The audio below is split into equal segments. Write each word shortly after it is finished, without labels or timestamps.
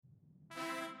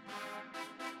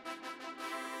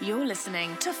You're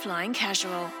listening to Flying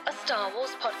Casual, a Star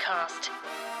Wars podcast.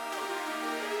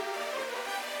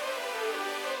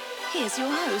 Here's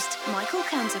your host, Michael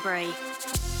Canterbury.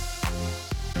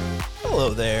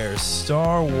 Hello there,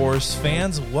 Star Wars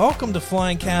fans. Welcome to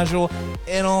Flying Casual,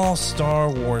 an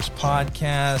all-Star Wars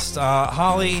podcast.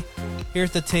 Holly, here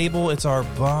at the table, it's our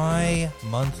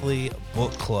bi-monthly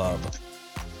book club.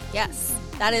 Yes,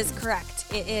 that is correct.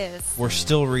 It is. We're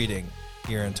still reading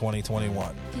here in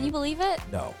 2021. Can you believe it?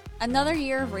 No. Another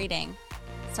year of reading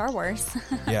Star Wars.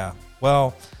 Yeah.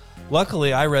 Well,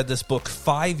 luckily, I read this book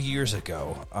 5 years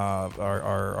ago.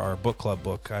 Our book club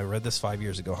book. I read this 5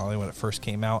 years ago, Holly, when it first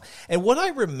came out. And what I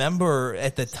remember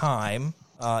at the time,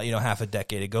 half a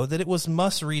decade ago, that it was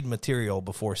must-read material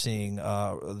before seeing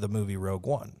the movie Rogue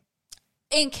One.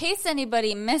 In case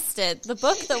anybody missed it, the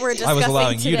book that we're discussing I was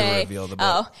allowing today, you to reveal the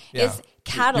book. Is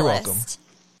Catalyst. You're welcome.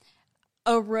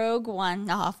 A Rogue One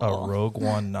novel. A Rogue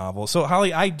One novel. So,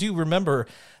 Holly, I do remember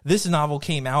this novel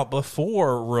came out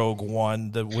before Rogue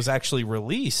One that was actually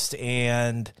released,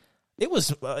 and it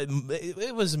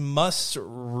was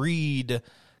must-read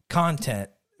content,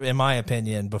 in my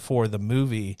opinion, before the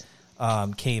movie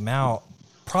came out.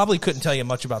 Probably couldn't tell you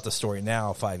much about the story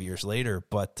now, 5 years later,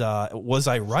 but was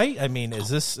I right? I mean, is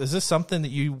this something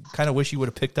that you kind of wish you would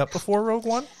have picked up before Rogue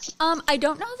One? I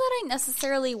don't know that I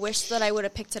necessarily wish that I would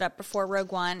have picked it up before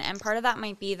Rogue One, and part of that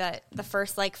might be that the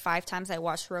first 5 times I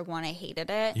watched Rogue One, I hated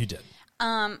it. You did.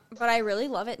 But I really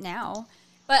love it now.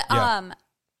 But Yeah.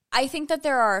 I think that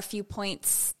there are a few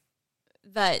points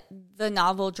that the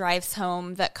novel drives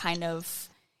home that kind of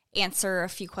answer a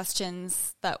few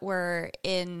questions that were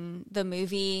in the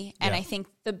movie. And Yeah. I think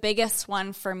the biggest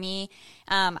one for me,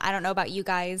 I don't know about you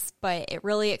guys, but it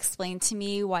really explained to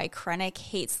me why Krennic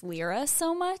hates Lyra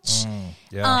so much.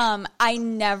 Yeah. I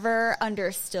never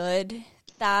understood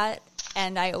that.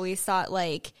 And I always thought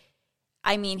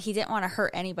he didn't want to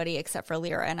hurt anybody except for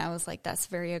Lyra. And I was like, that's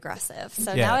very aggressive.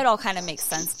 So Yeah. now it all kind of makes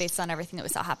sense based on everything that we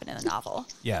saw happen in the novel.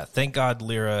 Yeah, thank God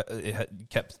Lyra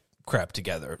kept crap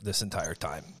together this entire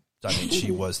time. I mean, she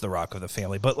was the rock of the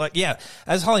family. But,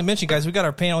 as Holly mentioned, guys, we got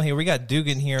our panel here. We got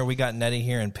Dugan here. We got Nettie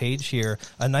here and Paige here.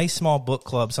 A nice small book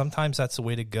club. Sometimes that's the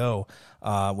way to go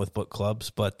with book clubs.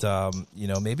 But,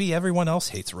 maybe everyone else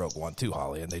hates Rogue One too,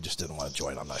 Holly, and they just didn't want to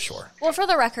join. I'm not sure. Well, for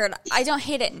the record, I don't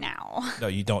hate it now. No,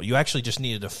 you don't. You actually just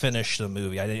needed to finish the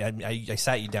movie. I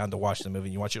sat you down to watch the movie,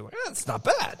 and you watch it like, it's not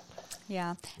bad.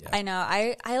 Yeah, I know.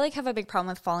 I have a big problem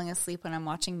with falling asleep when I'm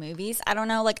watching movies. I don't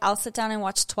know, I'll sit down and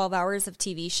watch 12 hours of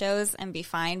TV shows and be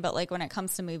fine, but when it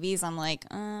comes to movies, I'm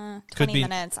 20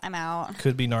 minutes, I'm out.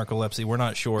 Could be narcolepsy. We're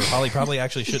not sure. Holly probably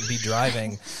actually shouldn't be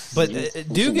driving. But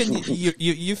Dugan,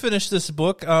 you finished this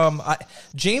book.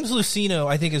 James Luceno,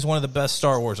 I think, is one of the best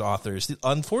Star Wars authors.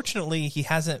 Unfortunately, he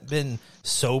hasn't been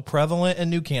so prevalent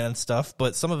in new canon stuff,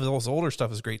 but some of his older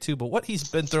stuff is great too. But what he's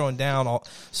been throwing down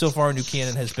so far in new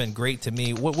canon has been great to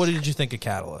me. What did you think of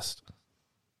Catalyst?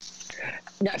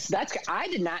 No, so I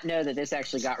did not know that this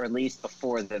actually got released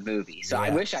before the movie. So Yeah. I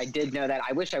wish I did know that.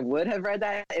 I wish I would have read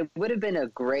that. It would have been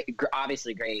a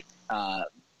obviously great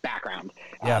background.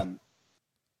 Yeah.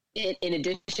 In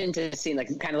addition to seeing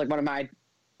kind of one of my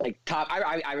top,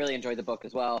 I really enjoyed the book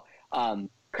as well.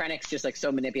 Krennic's just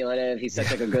so manipulative. He's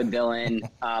such a good villain,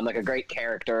 a great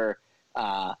character.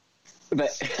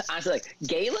 But honestly,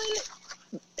 Galen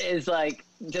is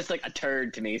just a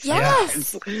turd to me.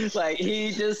 Yes.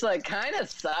 He just kind of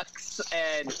sucks,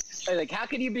 and how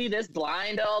can you be this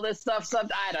blind to all this stuff?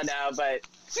 I don't know, but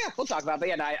yeah, we'll talk about it. But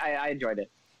yeah, I enjoyed it.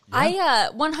 I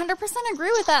 100%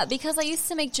 agree with that because I used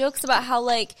to make jokes about how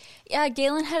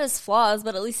Galen had his flaws,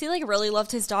 but at least he really loved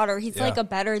his daughter. He's a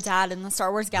better dad in the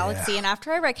Star Wars galaxy. Yeah. And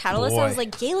after I read Catalyst, Boy. I was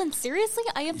like, Galen, seriously?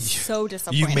 I am so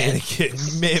disappointed.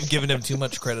 You may have given him too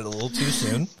much credit a little too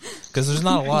soon because there's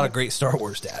not a lot of great Star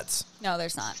Wars dads. No,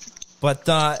 there's not. But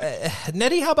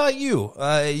Nettie, how about you?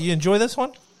 You enjoy this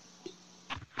one?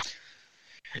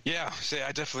 Yeah,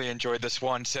 I definitely enjoyed this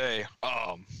one.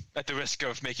 At the risk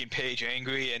of making Paige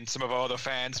angry and some of our other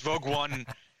fans, Rogue One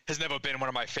has never been one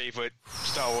of my favorite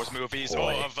Star Wars movies or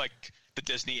of the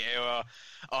Disney era.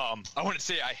 I wouldn't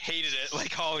say I hated it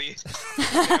like Holly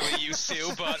really used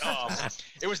to, but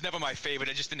it was never my favorite.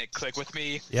 It just didn't click with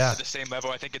me at the same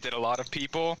level I think it did a lot of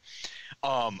people.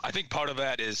 I think part of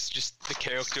that is just the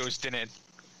characters didn't,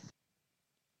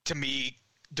 to me,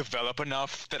 develop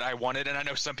enough that I wanted, and I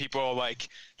know some people are like,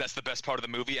 that's the best part of the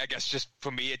movie. I guess just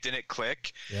for me it didn't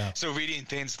click. So reading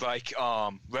things like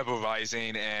Rebel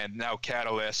Rising and now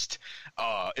Catalyst,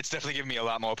 it's definitely given me a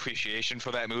lot more appreciation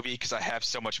for that movie because I have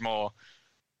so much more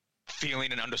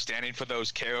feeling and understanding for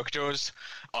those characters.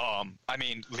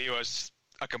 Lyra's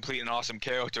a complete and awesome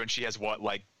character, and she has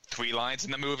 3 lines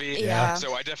in the movie. Yeah.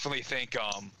 So I definitely think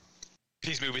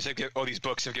these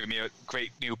books have given me a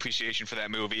great new appreciation for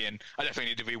that movie, and I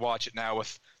definitely need to rewatch it now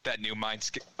with that new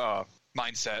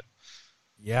mindset.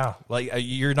 Yeah, like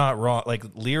you're not wrong. Like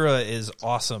Lyra is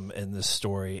awesome in this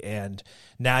story, and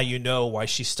now you know why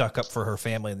she stuck up for her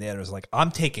family in the end. It was like,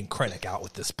 I'm taking Krennic out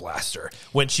with this blaster.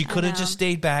 When she could have just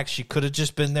stayed back, she could have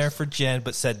just been there for Jen,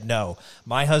 but said, no,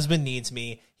 my husband needs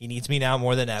me. He needs me now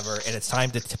more than ever, and it's time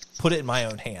to put it in my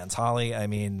own hands. Holly, I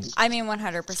mean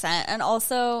 100%. And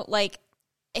also, like,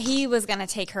 he was going to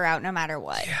take her out no matter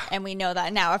what. Yeah. And we know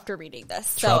that now after reading this.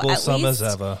 So troublesome as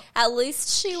ever. At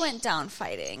least she went down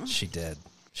fighting. She did.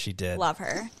 She did. Love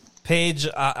her. Paige,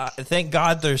 thank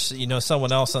God there's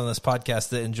someone else on this podcast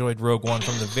that enjoyed Rogue One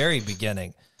from the very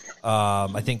beginning.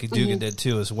 I think Dugan did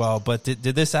too as well. But did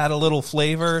this add a little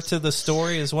flavor to the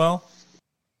story as well?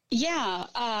 Yeah,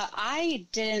 I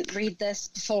didn't read this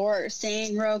before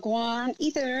seeing Rogue One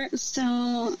either,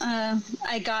 so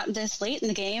I got this late in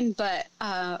the game, but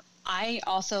I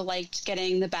also liked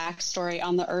getting the backstory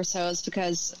on the Ursos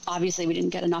because obviously we didn't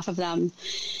get enough of them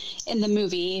in the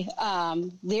movie.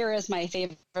 Lyra is my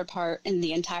favorite part in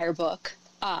the entire book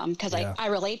because I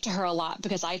relate to her a lot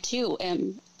because I too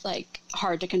am like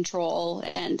hard to control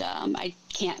and I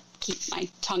can't keep my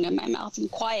tongue in my mouth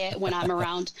and quiet when I'm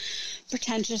around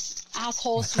pretentious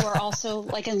assholes who are also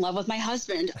like in love with my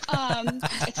husband.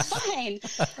 It's fine.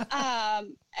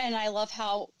 And I love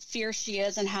how fierce she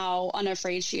is and how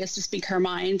unafraid she is to speak her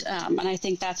mind. And I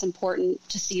think that's important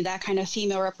to see that kind of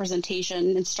female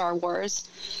representation in Star Wars.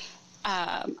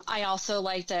 I also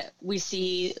like that we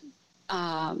see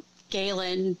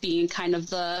Galen being kind of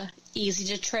the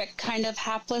easy to trick kind of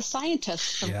hapless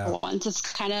scientist for once. It's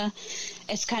kind of,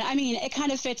 I mean, it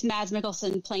kind of fits Mads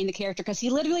Mikkelsen playing the character because he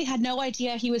literally had no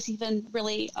idea he was even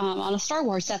really on a Star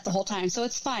Wars set the whole time. So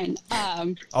it's fine.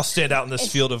 I'll stand out in this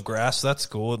field of grass. That's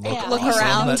cool. And look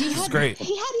around. That's great.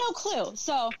 He had no clue.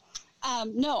 So,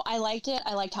 no, I liked it.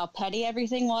 I liked how petty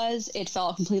everything was. It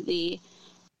felt completely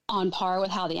on par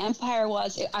with how the Empire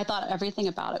was. I thought everything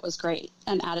about it was great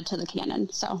and added to the canon.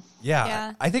 So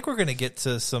yeah. I think we're going to get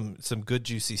to some good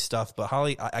juicy stuff. But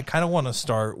Holly, I kind of want to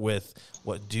start with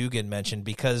what Dugan mentioned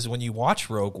because when you watch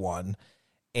Rogue One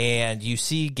and you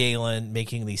see Galen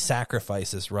making these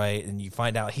sacrifices, right, and you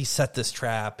find out he set this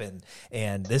trap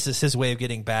and this is his way of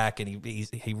getting back, and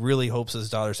he really hopes his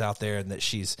daughter's out there and that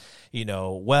she's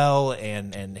well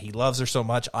and he loves her so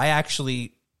much. I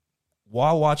actually,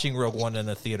 while watching Rogue One in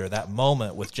the theater, that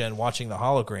moment with Jen watching the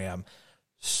hologram,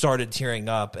 started tearing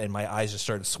up and my eyes just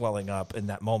started swelling up. And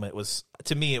that moment was,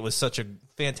 to me, it was such a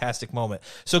fantastic moment.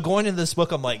 So going into this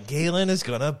book, I'm like, Galen is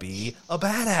going to be a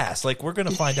badass. Like, we're going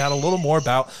to find out a little more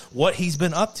about what he's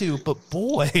been up to. But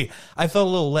boy, I felt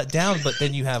a little let down. But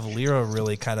then you have Lyra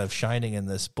really kind of shining in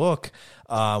this book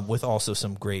with also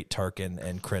some great Tarkin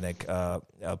and Krennic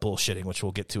bullshitting, which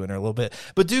we'll get to in a little bit.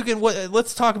 But Dugan,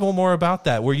 let's talk a little more about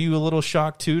that. Were you a little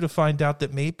shocked, too, to find out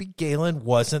that maybe Galen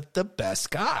wasn't the best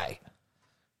guy?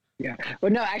 Yeah.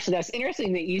 Well, no, actually, that's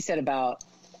interesting that you said about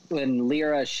when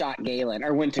Lyra shot Galen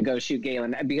or went to go shoot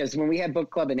Galen, because when we had book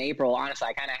club in April, honestly,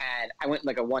 I went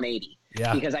like a 180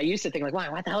 because I used to think like, why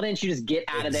the hell didn't you just get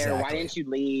out of there? Why didn't you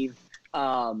leave?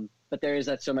 But there is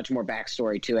so much more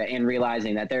backstory to it and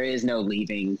realizing that there is no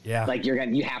leaving. Yeah. Like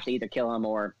you have to either kill him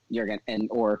or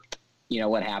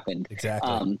what happened.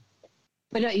 Exactly.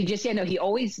 But no, he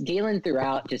always, Galen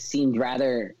throughout just seemed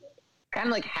rather kind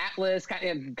of like hatless,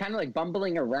 kind of like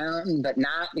bumbling around, but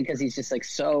not because he's just like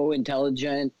so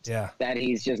intelligent that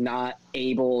he's just not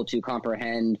able to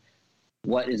comprehend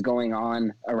what is going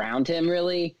on around him,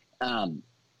 really. I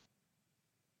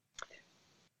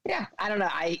don't know.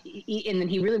 And then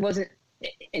he really wasn't,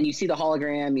 and you see the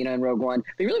hologram, in Rogue One,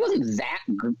 but he really wasn't that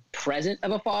present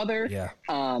of a father.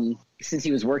 Since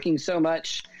he was working so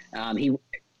much. When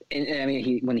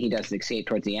he does escape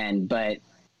towards the end, but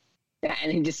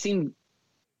and he just seemed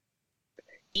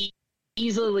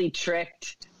easily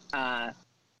tricked and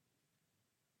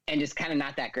just kind of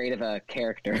not that great of a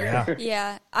character.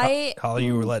 Holly,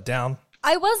 you were let down.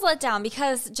 I was let down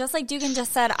because just like Dugan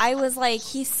just said, I was like,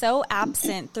 he's so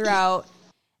absent throughout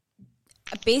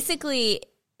basically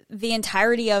the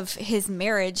entirety of his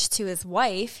marriage to his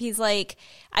wife. He's like,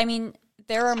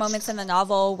 there are moments in the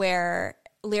novel where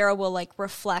Lyra will like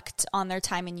reflect on their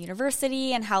time in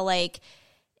university and how like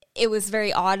it was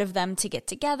very odd of them to get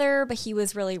together, but he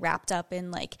was really wrapped up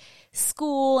in like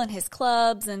school and his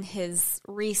clubs and his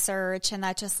research, and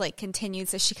that just like continued.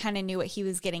 So she kind of knew what he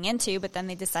was getting into, but then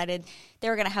they decided they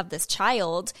were going to have this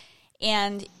child.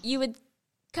 And you would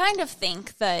kind of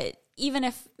think that even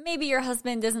if maybe your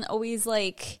husband isn't always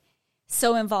like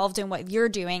so involved in what you're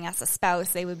doing as a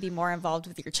spouse, they would be more involved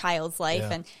with your child's life.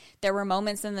 Yeah. And there were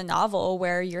moments in the novel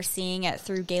where you're seeing it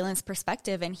through Galen's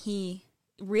perspective, and he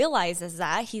realizes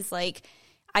that. He's like,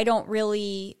 I don't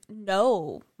really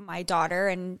know my daughter.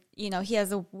 And, you know, he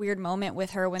has a weird moment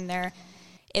with her when they're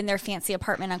in their fancy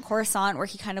apartment on Coruscant, where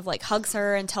he kind of like hugs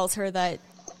her and tells her that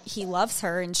he loves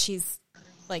her, and she's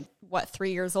like, what,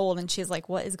 3 years old, and she's like,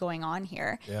 what is going on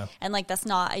here? Yeah. And like, that's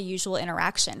not a usual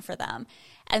interaction for them.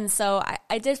 And so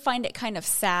I did find it kind of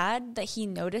sad that he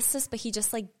noticed this, but he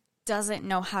just like doesn't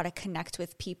know how to connect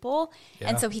with people. Yeah.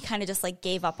 And so he kind of just like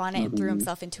gave up on it and threw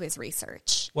himself into his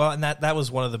research. Well, and that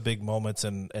was one of the big moments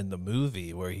in the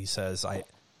movie where he says,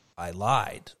 I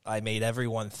lied. I made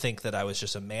everyone think that I was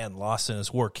just a man lost in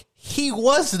his work. He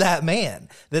was that man.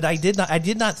 That I did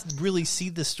not really see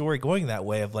the story going that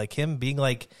way, of like him being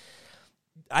like,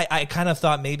 I kind of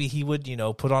thought maybe he would, you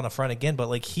know, put on a front again, but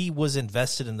like he was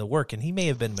invested in the work, and he may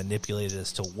have been manipulated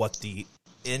as to what the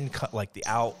income, like the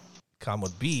outcome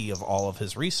would be of all of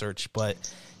his research, but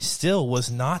still was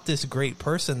not this great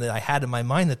person that I had in my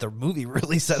mind that the movie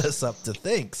really set us up to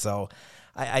think. So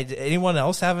anyone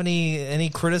else have any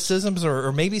criticisms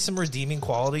or maybe some redeeming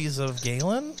qualities of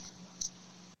Galen?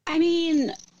 I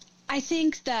mean, I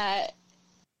think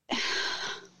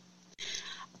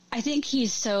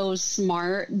he's so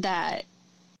smart that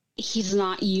he's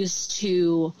not used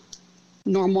to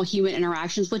normal human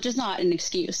interactions, which is not an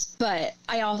excuse. But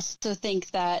I also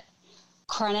think that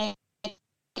Krennic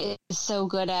is so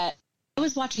good at. I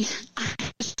was literally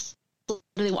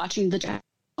watching the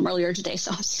earlier today,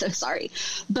 so I'm so sorry.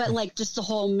 But like just the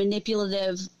whole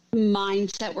manipulative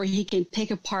mindset where he can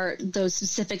pick apart those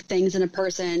specific things in a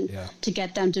person to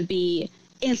get them to be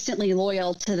instantly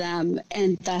loyal to them,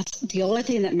 and that's the only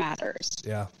thing that matters.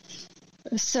 Yeah.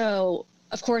 So,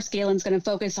 of course, Galen's going to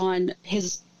focus on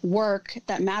his work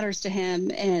that matters to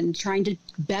him and trying to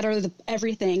better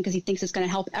everything because he thinks it's going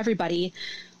to help everybody.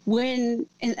 When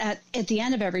at the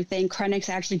end of everything, Krennic's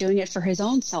actually doing it for his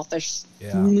own selfish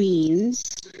means.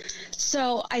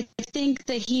 So I think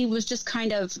that he was just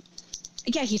kind of,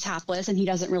 he's hapless and he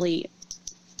doesn't really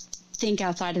think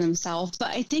outside of himself, but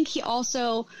I think he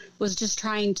also was just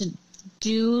trying to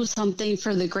do something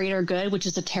for the greater good, which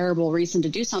is a terrible reason to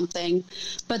do something,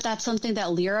 but that's something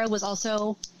that Lyra was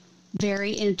also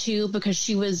very into because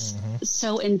she was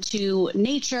so into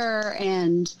nature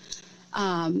and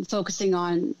focusing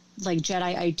on like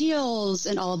Jedi ideals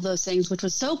and all of those things, which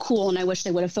was so cool, and I wish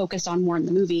they would have focused on more in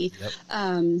the movie.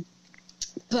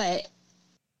 But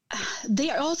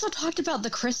they also talked about the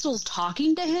crystals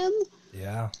talking to him,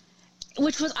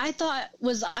 which was, I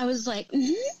was like,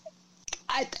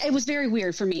 it was very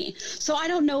weird for me. So I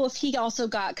don't know if he also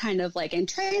got kind of like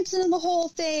entranced in the whole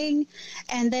thing,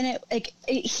 and then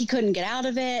he couldn't get out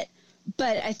of it.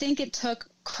 But I think it took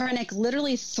Krennic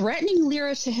literally threatening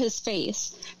Lyra to his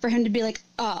face for him to be like,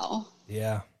 oh,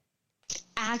 yeah,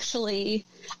 actually,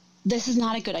 this is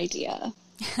not a good idea.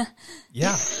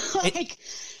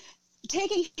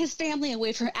 Taking his family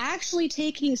away from actually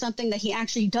taking something that he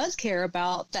actually does care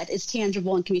about that is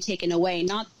tangible and can be taken away,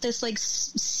 not this like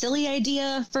silly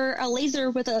idea for a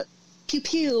laser with a pew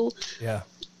pew.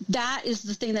 That is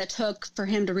the thing that took for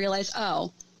him to realize,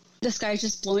 oh, this guy's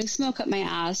just blowing smoke up my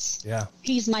ass.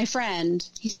 He's my friend.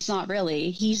 He's not really.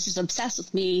 He's just obsessed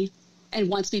with me and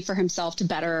wants me for himself to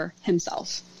better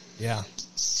himself.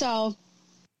 So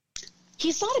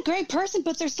he's not a great person,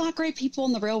 but there's not great people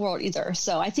in the real world either.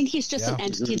 So I think he's just an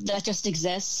entity that just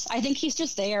exists. I think he's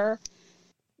just there.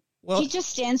 Well, he just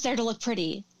stands there to look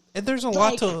pretty. And there's a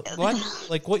lot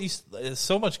like what you,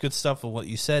 so much good stuff of what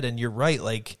you said. And you're right.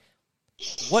 Like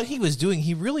what he was doing,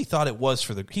 he really thought it was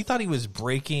he thought he was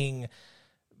breaking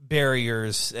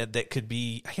barriers that could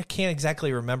be, I can't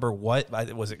exactly remember what,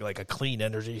 was it like a clean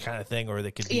energy kind of thing, or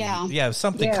that could be,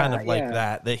 something kind of like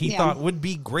that he thought would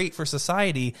be great for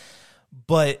society.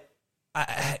 But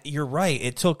you're right.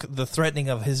 It took the threatening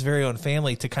of his very own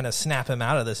family to kind of snap him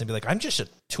out of this and be like, I'm just a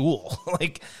tool,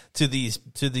 like to these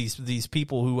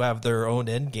people who have their own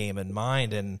end game in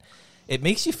mind. And it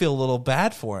makes you feel a little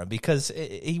bad for him because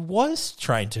he was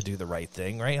trying to do the right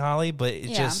thing, right, Holly? But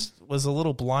it just was a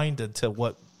little blinded to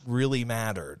what really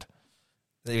mattered.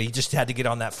 He just had to get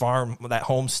on that farm, that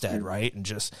homestead, right, and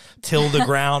just till the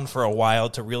ground for a while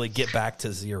to really get back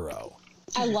to zero.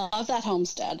 I love that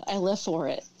homestead. I live for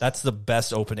it. That's the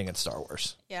best opening in Star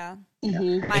Wars.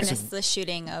 Minus the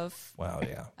shooting of... Well,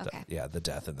 the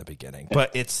death in the beginning.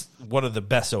 But it's one of the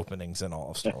best openings in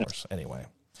all of Star Wars, anyway.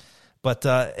 But,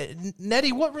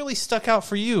 Nettie, what really stuck out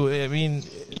for you? I mean,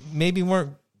 maybe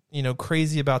weren't,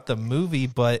 crazy about the movie,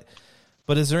 but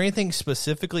But is there anything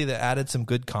specifically that added some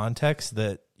good context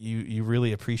that you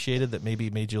really appreciated that maybe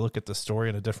made you look at the story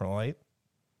in a different light?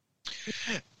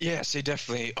 Yes,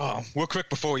 definitely. Real quick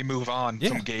before we move on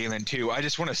from Galen too, I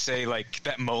just want to say like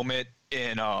that moment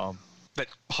in that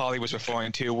Holly was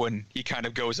referring to when he kind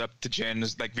of goes up to Jen,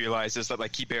 like realizes that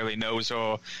like he barely knows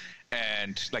her,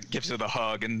 and like gives her the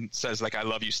hug and says like I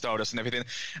love you, Stardust, and everything.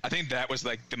 I think that was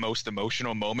like the most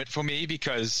emotional moment for me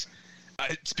because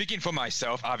speaking for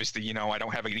myself, obviously, you know, I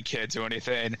don't have any kids or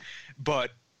anything, but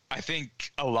I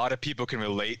think a lot of people can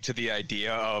relate to the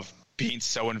idea of being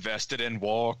so invested in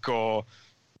work or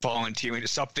volunteering to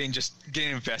something, just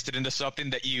getting invested into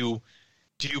something that you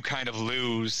do kind of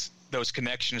lose those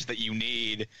connections that you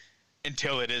need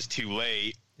until it is too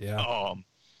late. Yeah.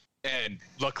 And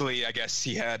luckily, I guess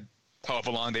he had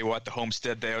however long they were at the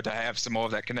homestead there to have some more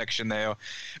of that connection there.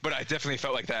 But I definitely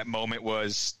felt like that moment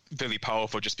was really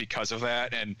powerful just because of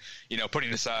that. And, you know,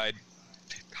 putting aside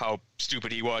how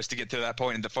stupid he was to get to that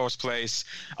point in the first place,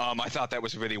 I thought that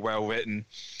was really well written.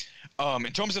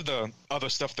 In terms of the other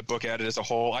stuff the book added as a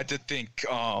whole, I did think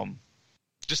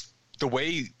just the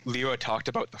way Lyra talked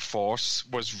about the Force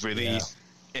was really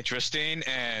interesting,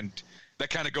 and that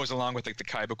kind of goes along with like the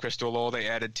Kyber crystal lore they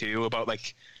added too about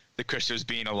like the crystals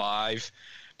being alive.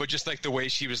 But just like the way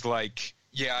she was like,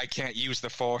 yeah, I can't use the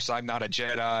Force, I'm not a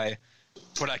Jedi,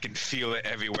 but I can feel it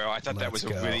everywhere. I thought that was a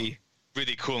really,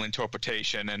 really cool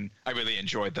interpretation, and I really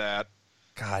enjoyed that.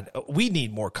 God, we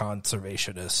need more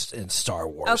conservationists in Star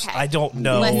Wars. Okay. I don't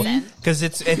know, because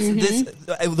this.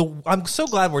 I'm so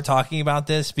glad we're talking about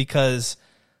this because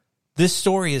this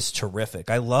story is terrific.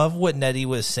 I love what Nettie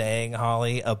was saying,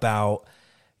 Holly, about,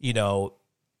 you know,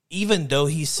 even though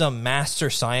he's some master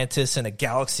scientist in a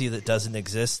galaxy that doesn't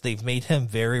exist, they've made him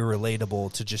very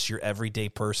relatable to just your everyday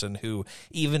person who,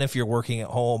 even if you're working at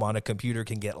home on a computer,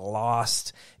 can get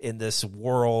lost in this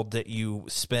world that you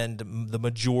spend the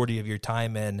majority of your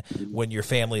time in when your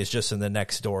family is just in the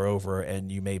next door over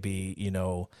and you may be, you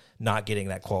know, not getting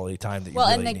that quality time that you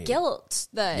really need. And the guilt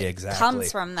that comes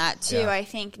from that too. I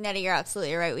think, Nettie, you're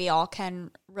absolutely right. We all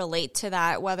can relate to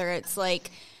that, whether it's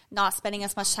like not spending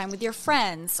as much time with your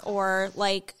friends or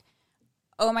like,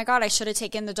 oh my God, I should have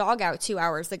taken the dog out 2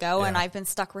 hours ago and I've been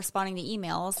stuck responding to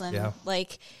emails and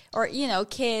like, or, you know,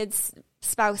 kids,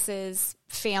 spouses,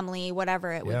 family,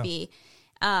 whatever it would be.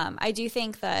 I do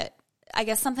think that, I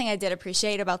guess something I did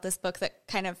appreciate about this book that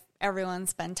kind of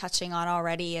everyone's been touching on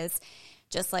already is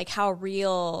just like how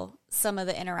real some of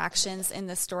the interactions in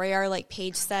the story are. Like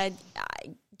Paige said,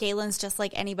 Galen's just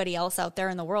like anybody else out there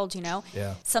in the world, you know?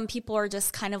 Yeah. Some people are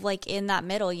just kind of like in that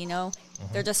middle, you know?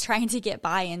 They're just trying to get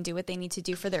by and do what they need to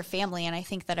do for their family. And I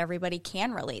think that everybody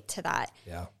can relate to that.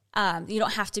 Yeah. You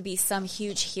don't have to be some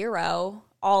huge hero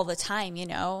all the time, you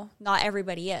know? Not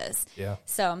everybody is. Yeah.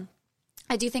 So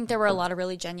I do think there were a lot of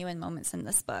really genuine moments in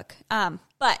this book.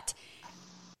 But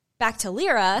back to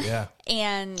Lyra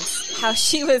and how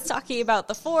she was talking about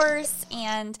the Force,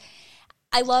 and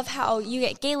I love how you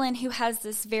get Galen, who has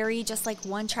this very just like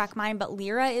one-track mind, but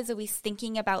Lyra is always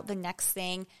thinking about the next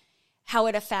thing, how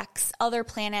it affects other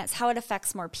planets, how it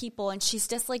affects more people, and she's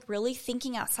just like really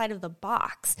thinking outside of the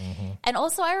box. And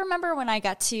also I remember when I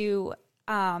got to,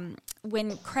 when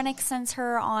Krennic sends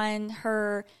her on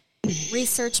her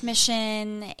research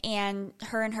mission and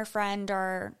her friend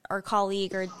or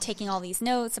colleague are taking all these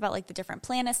notes about like the different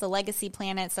planets, the legacy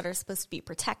planets that are supposed to be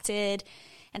protected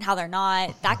and how they're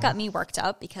not. That got me worked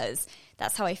up because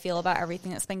that's how I feel about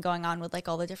everything that's been going on with like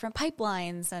all the different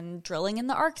pipelines and drilling in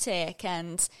the Arctic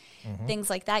and things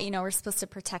like that. You know, we're supposed to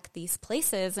protect these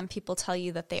places and people tell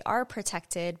you that they are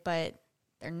protected, but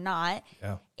they're not.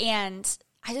 Yeah. And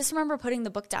I just remember putting the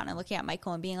book down and looking at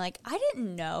Michael and being like, I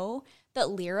didn't know that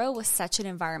Lyra was such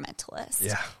an environmentalist.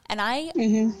 Yeah. And I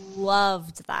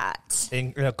loved that.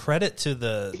 And you know, credit to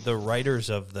the writers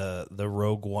of the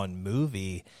Rogue One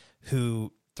movie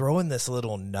who throw in this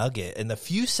little nugget. In the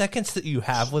few seconds that you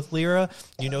have with Lyra,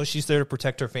 you know she's there to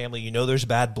protect her family. You know there's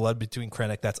bad blood between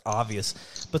Krennic. That's obvious.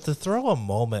 But to throw a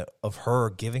moment of her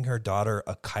giving her daughter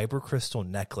a Kyber crystal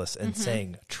necklace and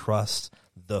saying, trust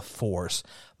the Force,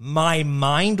 my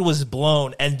mind was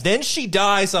blown. And then she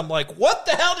dies. I'm like, what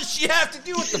the hell does she have to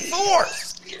do with the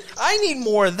Force? I need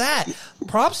more of that.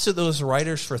 Props to those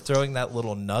writers for throwing that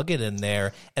little nugget in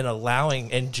there and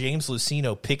allowing, and James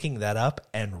Luceno picking that up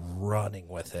and running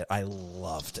with it. I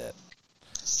loved it.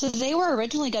 So they were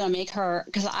originally going to make her,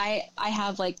 because I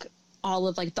have like all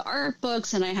of like the art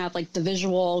books and I have like the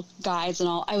visual guides and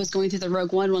all. I was going through the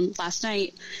Rogue One last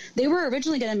night. They were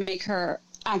originally going to make her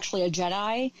actually a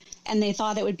Jedi, and they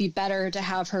thought it would be better to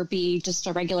have her be just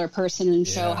a regular person and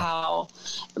show how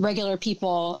regular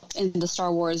people in the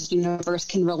Star Wars universe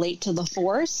can relate to the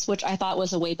Force, which I thought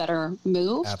was a way better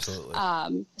move. Absolutely.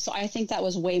 So I think that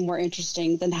was way more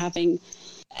interesting than having,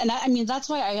 and I mean, that's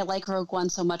why I like Rogue One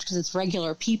so much, because it's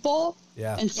regular people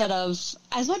instead of,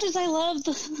 as much as I love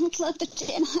the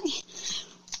Jedi,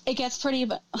 it gets pretty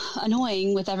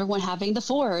annoying with everyone having the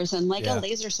Force and like a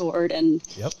laser sword, and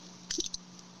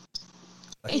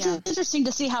it's interesting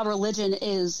to see how religion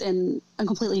is in a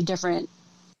completely different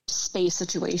space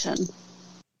situation.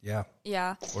 Yeah.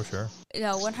 Yeah. For sure.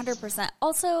 No, 100%.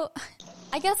 Also,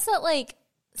 I guess that like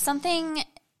something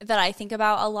that I think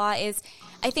about a lot is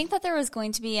I think that there was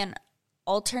going to be an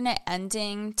alternate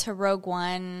ending to Rogue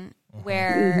One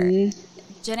where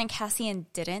Jyn and Cassian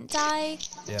didn't die.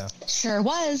 Yeah. Sure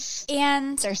was.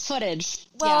 And there's footage.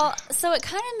 Well, so it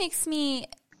kind of makes me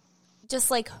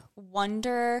just like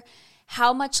wonder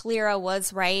how much Lyra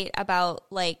was right about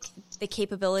like the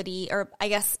capability, or I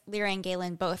guess Lyra and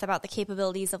Galen both, about the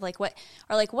capabilities of like what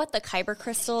the Kyber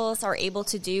crystals are able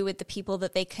to do with the people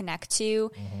that they connect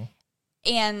to,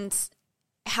 and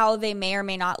how they may or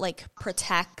may not like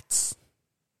protect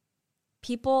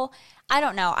people. I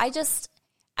don't know. I just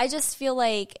feel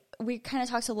like we kind of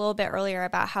talked a little bit earlier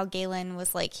about how Galen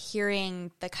was like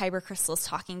hearing the Kyber crystals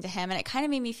talking to him, and it kind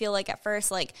of made me feel like at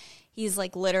first like he's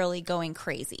like literally going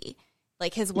crazy.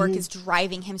 Like his work is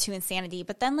driving him to insanity.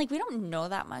 But then like we don't know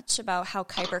that much about how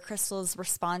Kyber crystals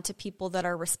respond to people that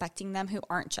are respecting them who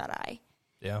aren't Jedi.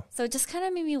 Yeah. So it just kind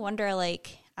of made me wonder,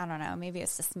 like, I don't know, maybe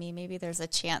it's just me. Maybe there's a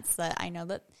chance that I know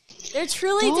that they're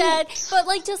truly dead. But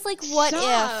like, just like what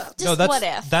if? Just what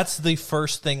if? That's the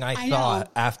first thing I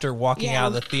thought after walking out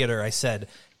of the theater. I said,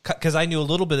 because I knew a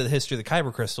little bit of the history of the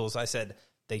Kyber crystals, I said,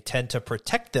 they tend to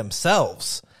protect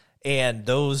themselves. And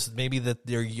those, maybe that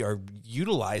they're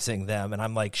utilizing them. And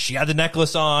I'm like, she had the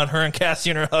necklace on, her and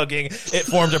Cassian are hugging. It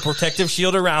formed a protective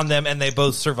shield around them, and they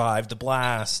both survived the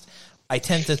blast. I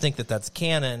tend to think that that's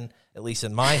canon, at least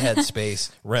in my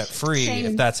headspace, rent-free,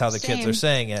 if that's how the kids are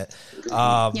saying it.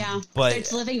 But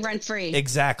it's living rent-free.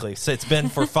 Exactly. So it's been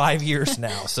for 5 years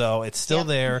now, so it's still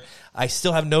there. I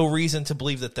still have no reason to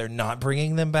believe that they're not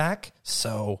bringing them back,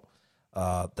 so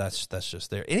that's just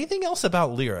there. Anything else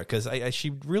about Lyra? Because she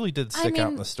really did stick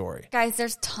out in the story. Guys,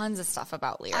 there's tons of stuff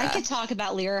about Lyra. I could talk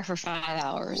about Lyra for 5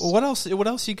 hours. Well, what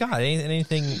else you got?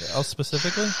 Anything else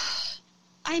specifically?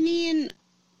 I mean,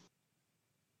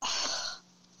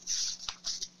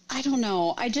 I don't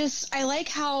know. I like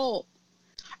how,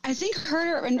 I think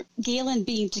her and Galen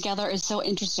being together is so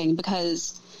interesting,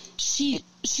 because she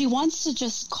wants to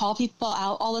just call people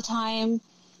out all the time,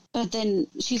 but then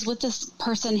she's with this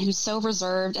person who's so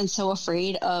reserved and so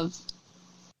afraid of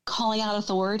calling out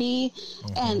authority.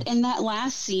 And in that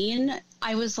last scene,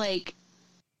 I was like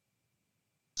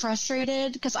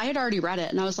frustrated, because I had already read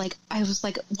it, and I was like,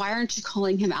 why aren't you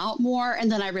calling him out more?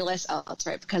 And then I realized, oh, that's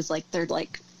right, because like they're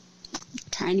like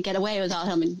trying to get away without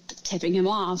him tipping him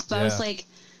off. But I was like,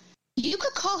 you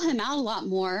could call him out a lot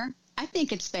more. I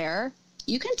think it's fair.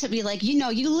 You can be like,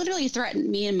 you literally threatened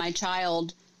me and my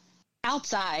child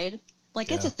outside.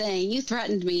 Like, it's a thing. You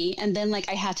threatened me, and then like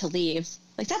I had to leave.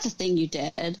 Like, that's a thing you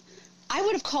did. I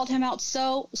would have called him out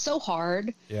so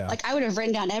hard. Yeah. Like, I would have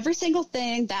written down every single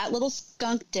thing that little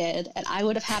skunk did, and I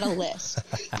would have had a list.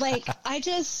 Like,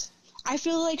 I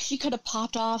feel like she could have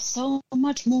popped off so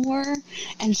much more,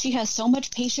 and she has so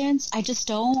much patience. I just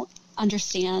don't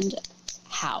understand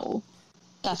how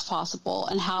that's possible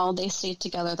and how they stayed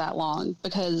together that long,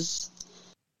 because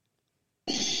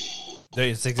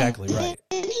it's exactly right.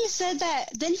 And he said that,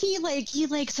 then he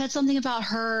said something about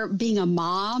her being a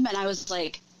mom, and I was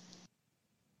like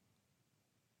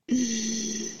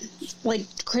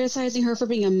criticizing her for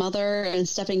being a mother and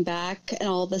stepping back and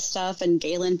all this stuff, and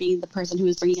Galen being the person who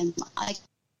was bringing in, like,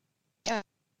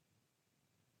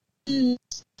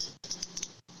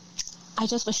 I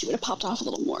just wish she would have popped off a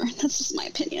little more. That's just my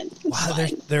opinion. Wow,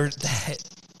 they're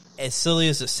as silly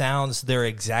as it sounds, they're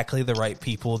exactly the right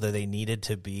people that they needed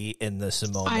to be in this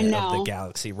moment of the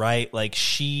galaxy, right? Like,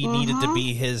 she needed to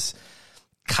be his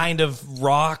kind of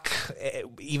rock.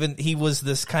 Even he was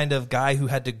this kind of guy who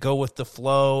had to go with the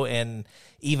flow, and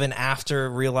even after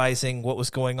realizing what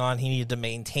was going on, he needed to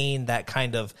maintain that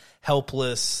kind of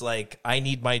helpless, like, I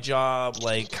need my job,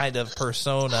 like, kind of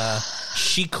persona.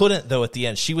 She couldn't, though. At the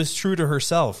end, she was true to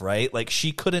herself, right? Like,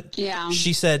 she couldn't. Yeah.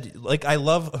 She said, like, I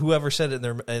love whoever said it in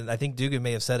there, and I think Dugan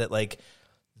may have said it, like,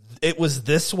 it was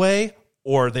this way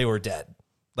or they were dead.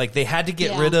 Like, they had to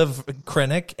get rid of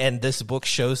Krennic, and this book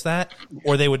shows that,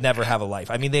 or they would never have a life.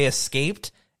 I mean, they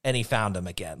escaped, and he found him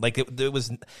again. Like it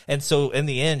was, and so in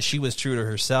the end, she was true to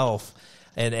herself,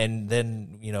 and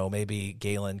then maybe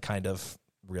Galen kind of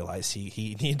realized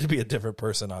he needed to be a different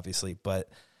person, obviously, but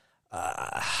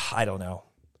I don't know.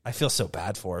 I feel so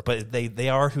bad for her, but they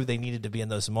are who they needed to be in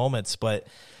those moments. But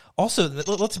also,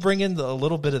 let's bring in a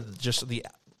little bit of just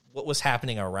what was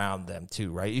happening around them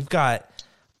too, right? You've got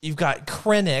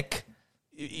Krennic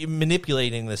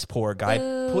manipulating this poor guy,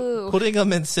 putting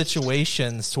him in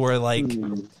situations where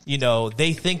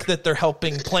they think that they're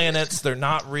helping planets, they're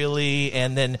not really.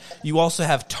 And then you also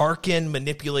have Tarkin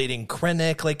manipulating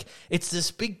Krennic. Like, it's this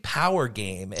big power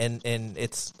game, and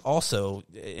it's also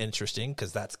interesting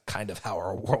because that's kind of how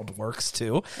our world works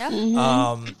too.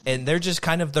 Yep. And they're just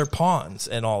kind of their pawns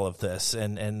in all of this,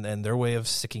 and their way of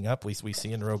sticking up we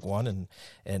see in Rogue One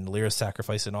and Lyra's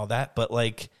sacrifice and all that. But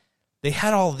like, they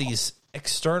had all these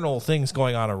external things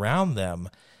going on around them,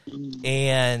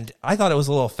 and I thought it was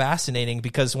a little fascinating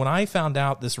because when I found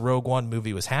out this Rogue One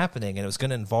movie was happening and it was going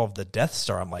to involve the Death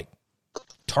Star, I'm like,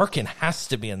 Tarkin has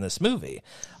to be in this movie.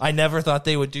 I never thought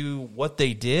they would do what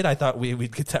they did. I thought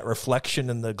we'd get that reflection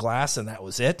in the glass and that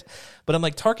was it. But I'm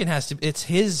like, Tarkin has to. It's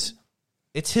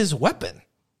his weapon.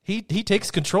 He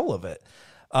takes control of it.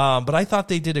 But I thought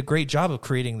they did a great job of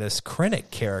creating this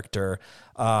Krennic character,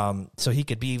 so he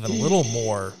could be even a little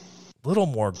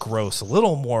more gross, a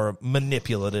little more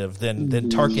manipulative than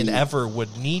Tarkin ever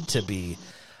would need to be.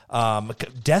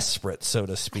 Desperate, so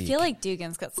to speak. I feel like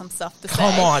Dugan's got some stuff to say.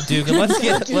 Come on, Dugan.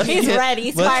 He's ready.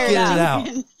 He's fired up.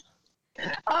 It out.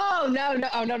 Oh no!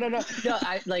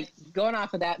 I like going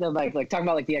off of that though, like talking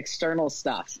about like the external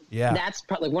stuff. Yeah, that's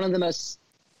probably one of the most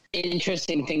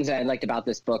interesting things that I liked about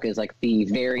this book is like the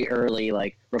very early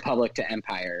like Republic to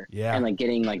Empire. Yeah, and like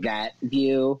getting like that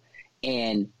view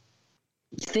and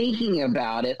thinking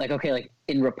about it, like, okay, like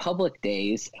in Republic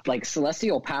days, like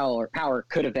celestial power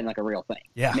could have been like a real thing.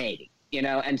 Yeah. Maybe,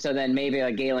 and so then maybe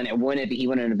like Galen, he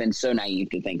wouldn't have been so naive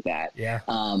to think that. Yeah.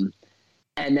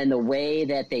 And then the way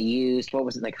that they used, what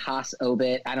was it, like Haas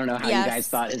Obit? I don't know how you guys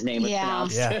thought his name was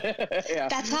pronounced. Yeah. Yeah.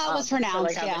 That's how it was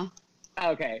pronounced,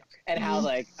 Okay. And how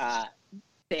like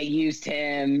they used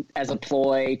him as a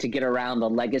ploy to get around the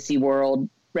legacy world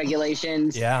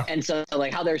regulations. Yeah. And so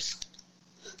like how there's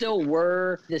still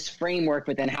were this framework,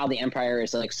 but then how the Empire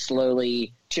is like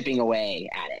slowly chipping away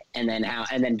at it, and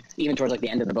then even towards like the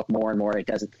end of the book, more and more it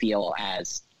doesn't feel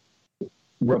as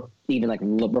even like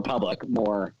Republic,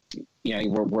 more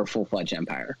we're full-fledged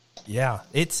Empire. Yeah,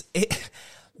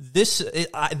 This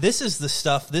is the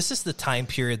stuff. This is the time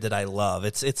period that I love.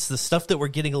 It's the stuff that we're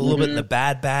getting a little bit in the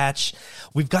Bad Batch.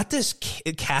 We've got this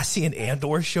Cassian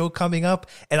Andor show coming up,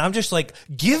 and I'm just like,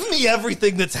 give me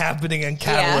everything that's happening in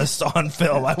Catalyst on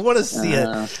film. I want to see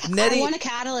it. Nettie, I want a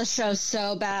Catalyst show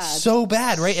so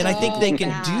bad, right? And I think they can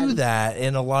bad. do that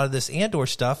in a lot of this Andor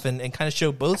stuff, and kind of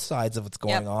show both sides of what's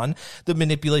going on, the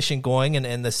manipulation going,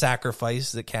 and the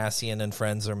sacrifice that Cassian and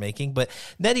friends are making. But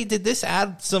Nettie, did this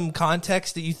add some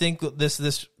context that you think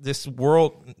this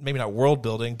world, maybe not world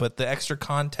building, but the extra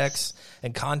context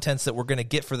and contents that we're going to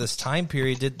get for this time period,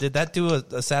 did that do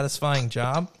a satisfying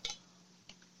job?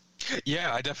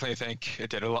 Yeah, I definitely think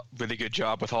it did a really good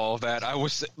job with all of that. I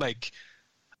was like,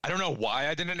 I don't know why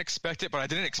I didn't expect it, but I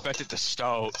didn't expect it to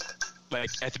start like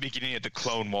at the beginning of the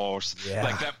Clone Wars. Yeah.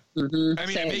 Like that. I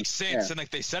mean, it makes sense, and like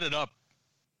they set it up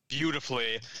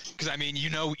beautifully because I mean,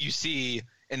 you see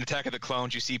in Attack of the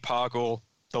Clones, you see Poggle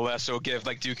the Lesser give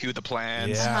like Dooku the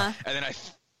plans, and then I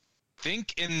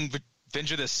think in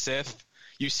Revenge of the Sith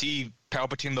you see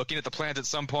Palpatine looking at the plans at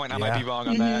some point. I might be wrong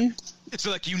on that.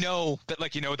 So like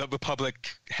the Republic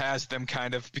has them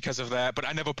kind of because of that, but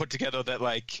I never put together that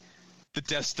like the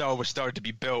Death Star was started to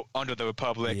be built under the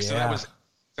Republic. So that was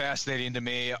fascinating to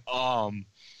me. And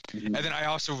then I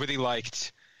also really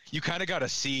liked, you kind of got to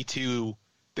see too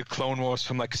the Clone Wars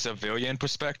from like a civilian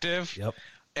perspective. Yep.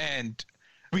 And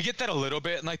we get that a little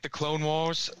bit in like the Clone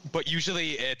Wars, but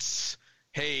usually it's,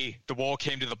 hey, the war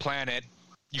came to the planet,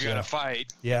 you gotta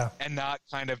fight. Yeah. And not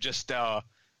kind of just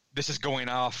this is going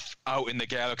off out in the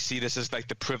galaxy, this is like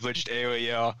the privileged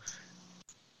area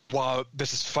while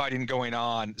this is fighting going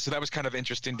on. So that was kind of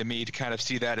interesting to me to kind of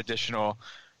see that additional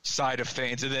side of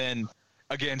things. And then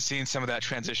again, seeing some of that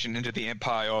transition into the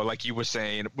Empire, like you were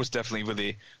saying, was definitely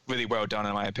really, really well done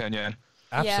in my opinion.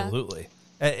 Absolutely.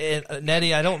 And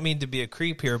Nettie, I don't mean to be a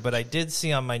creep here, but I did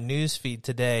see on my news feed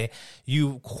today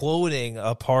you quoting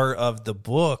a part of the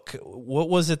book. What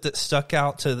was it that stuck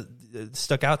out to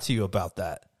you about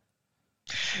that?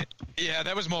 Yeah,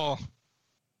 that was more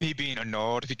me being a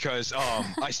nerd because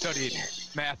I studied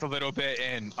math a little bit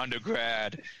in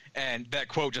undergrad, and that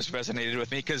quote just resonated with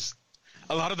me because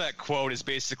a lot of that quote is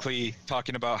basically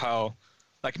talking about how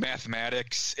like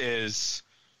mathematics is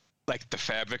like the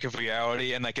fabric of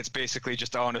reality, and like it's basically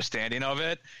just our understanding of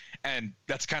it, and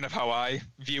that's kind of how I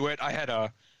view it. I had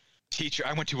a teacher.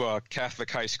 I went to a Catholic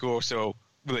high school, so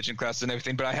religion classes and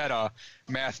everything, but I had a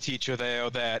math teacher there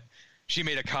that she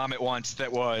made a comment once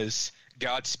that was,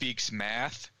 God speaks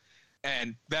math,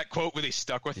 and that quote really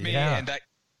stuck with me, and that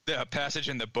the passage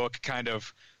in the book kind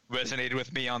of resonated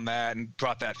with me on that and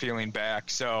brought that feeling back.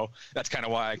 So that's kind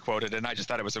of why I quoted it, and I just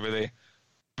thought it was a really,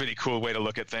 really cool way to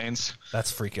look at things.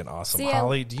 That's freaking awesome. See,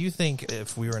 Holly, do you think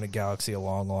if we were in a galaxy a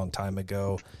long, long time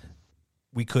ago,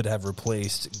 we could have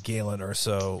replaced Galen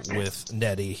Erso with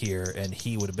Nettie here, and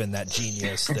he would have been that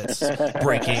genius that's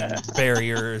breaking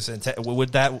barriers? And is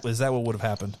that what would have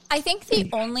happened? I think the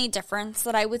only difference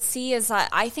that I would see is that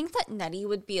I think that Nettie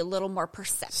would be a little more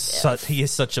perceptive. He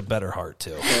is such a better heart,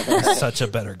 too. He's such a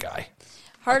better guy.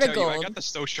 Heart I'll of tell gold. you, I got the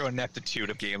social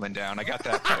ineptitude of Galen down. I got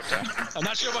that part down. I'm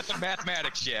not sure about the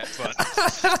mathematics yet, but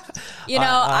You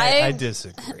know, I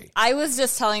disagree. I was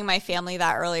just telling my family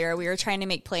that earlier. We were trying to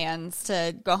make plans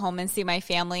to go home and see my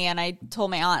family, and I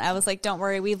told my aunt, I was like, don't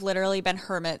worry, we've literally been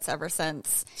hermits ever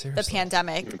since the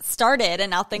pandemic started, and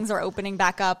now things are opening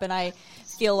back up, and I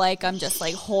feel like I'm just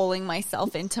like holing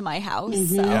myself into my house.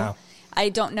 So Yeah. I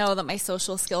don't know that my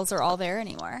social skills are all there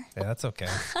anymore. Yeah, that's okay.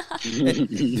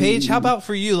 Paige, how about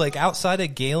for you? Like outside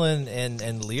of Galen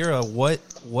and Lyra, what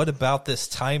about this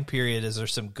time period? Is there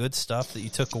some good stuff that you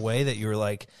took away that you were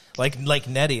like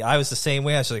Nettie? I was the same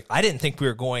way. I was like, I didn't think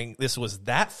this was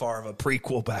that far of a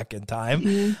prequel back in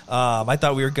time. I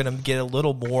thought we were going to get a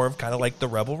little more of kind of like the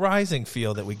Rebel Rising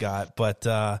feel that we got. But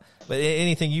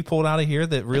anything you pulled out of here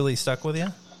that really stuck with you?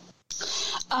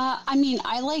 I mean,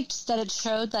 I liked that it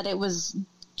showed that it was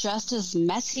just as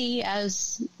messy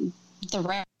as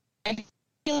the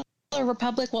regular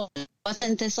Republic was. It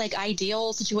wasn't this like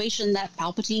ideal situation that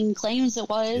Palpatine claims it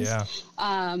was. Yeah.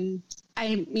 I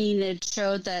mean, it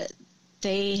showed that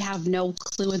they have no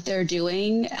clue what they're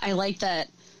doing. I like that.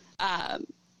 I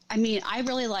mean, I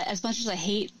really like, as much as I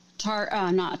hate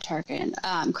not Tarkin,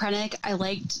 Krennic, I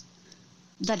liked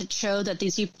that it showed that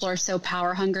these people are so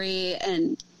power hungry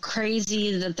and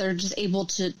crazy that they're just able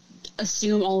to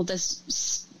assume all of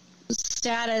this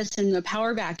status in the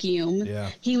power vacuum.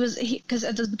 Yeah. Because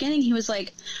at the beginning he was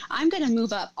like, I'm going to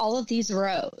move up all of these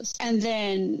rows. And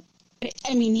then,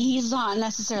 I mean, he's not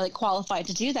necessarily qualified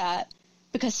to do that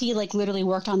because he like literally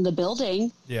worked on the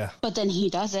building. Yeah. But then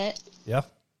he does it. Yeah.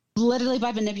 Literally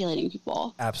by manipulating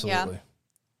people. Absolutely.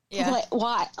 Yeah. Like,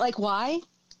 why? Like, why?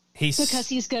 Because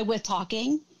he's good with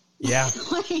talking. Yeah.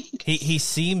 Like, he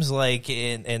seems like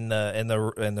in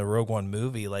the Rogue One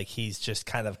movie, like he's just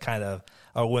kind of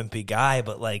a wimpy guy,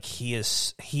 but like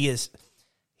he's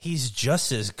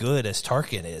just as good as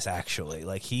Tarkin is, actually.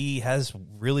 Like he has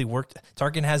really worked.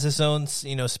 Tarkin has his own,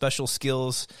 special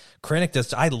skills. Krennic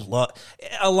does. I love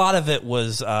a lot of it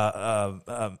was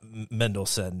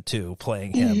Mendelsohn too.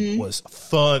 Playing him was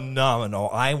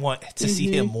phenomenal. I want to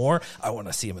see him more. I want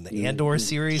to see him in the Andor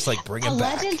series. Like bring him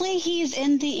back. Allegedly, he's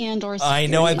in the Andor series. I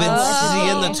know. I've been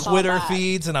seeing the Twitter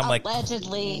feeds, and I'm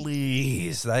allegedly. like,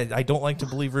 please. I don't like to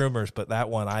believe rumors, but that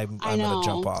one I'm going to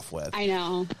jump off with. I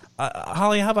know.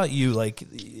 Holly, how about you? Like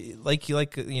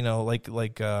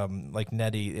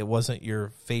Nettie, it wasn't your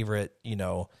favorite,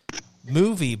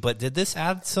 movie, but did this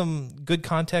add some good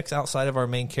context outside of our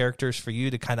main characters for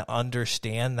you to kind of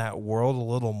understand that world a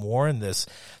little more in this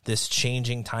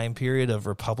changing time period of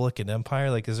Republic and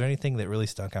Empire? Like, is there anything that really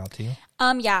stuck out to you?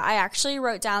 Yeah, I actually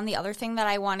wrote down the other thing that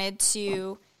I wanted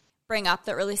to bring up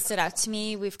that really stood out to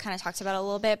me. We've kind of talked about it a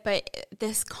little bit, but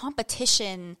this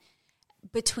competition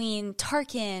between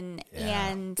Tarkin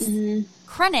and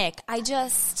Krennic,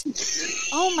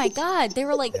 oh my God, they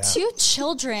were like two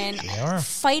children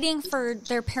fighting for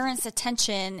their parents'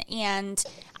 attention, and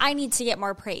I need to get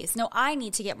more praise. No, I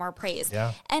need to get more praise.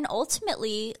 Yeah. And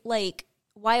ultimately, like,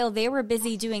 while they were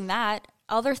busy doing that,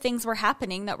 other things were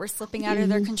happening that were slipping out of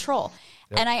their control.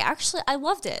 Yep. And I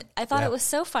loved it. I thought it was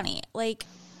so funny. Like,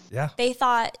 they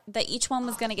thought that each one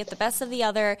was going to get the best of the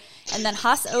other, and then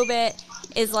Has Obit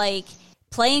is like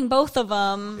playing both of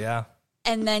them,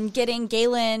 and then getting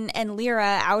Galen and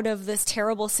Lyra out of this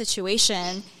terrible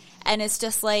situation. And it's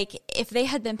just like, if they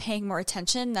had been paying more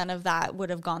attention, none of that would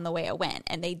have gone the way it went.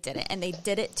 And they didn't. And they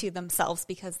did it to themselves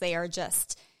because they are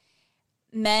just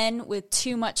men with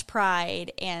too much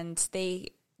pride, and they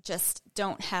just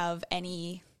don't have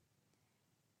any,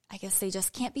 I guess they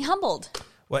just can't be humbled.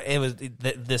 Well, it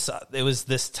was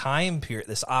this time period,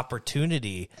 this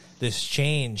opportunity, this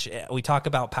change. We talk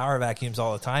about power vacuums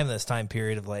all the time, this time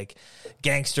period of like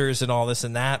gangsters and all this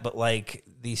and that, but like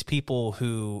these people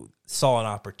who saw an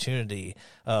opportunity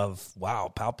of,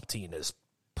 wow, Palpatine is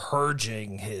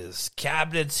purging his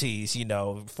cabinets. He's,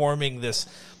 forming this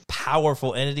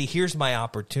powerful entity. Here's my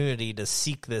opportunity to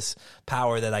seek this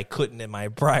power that I couldn't in my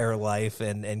prior life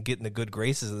and get in the good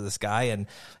graces of this guy. And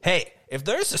hey, if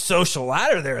there's a social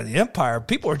ladder there in the Empire,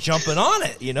 people are jumping on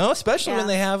it, especially when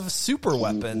they have super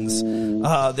weapons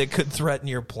that could threaten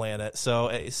your planet. So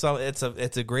it's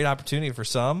a great opportunity for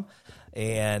some.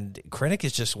 And Krennic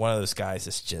is just one of those guys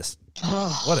that's just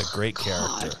what a great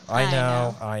character.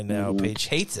 I know. Paige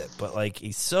hates it, but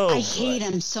he's so I hate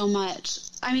him so much.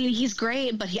 I mean, he's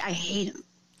great, but I hate him.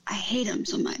 I hate him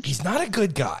so much. He's not a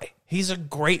good guy. He's a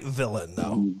great villain,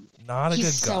 though. Not a good guy.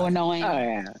 He's so annoying. Oh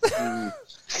yeah.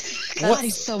 God,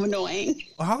 he's so annoying.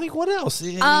 Holly, what else?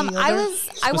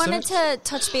 I wanted to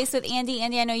touch base with Andy.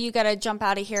 Andy, I know you got to jump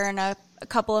out of here in a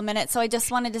couple of minutes, so I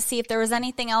just wanted to see if there was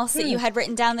anything else that you had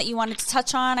written down that you wanted to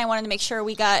touch on. I wanted to make sure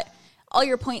we got all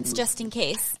your points just in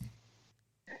case.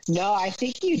 No, I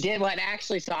think you did one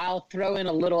actually. So I'll throw in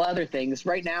a little other things.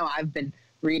 Right now, I've been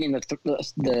reading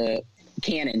the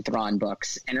canon Thrawn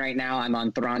books, and right now I'm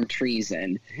on Thrawn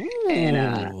Treason,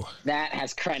 and that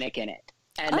has Krennic in it.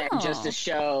 And then just to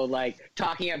show,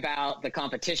 talking about the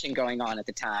competition going on at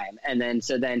the time. And then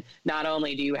not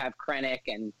only do you have Krennic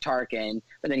and Tarkin,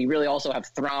 but then you really also have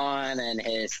Thrawn and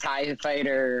his TIE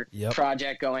fighter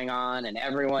project going on, and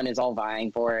everyone is all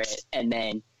vying for it. And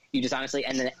then you just honestly,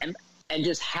 and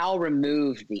just how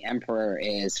removed the Emperor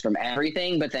is from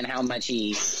everything, but then how much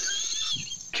he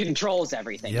controls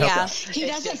everything. Yep. Yeah. He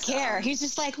doesn't care. He's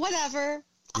just like, whatever.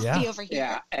 I'll be over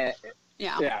here.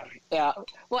 Yeah.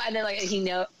 Well, and then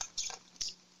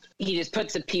he just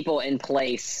puts the people in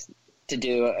place to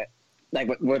do it.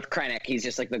 With Krennic, he's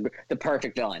just the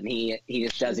perfect villain. He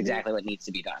just does exactly what needs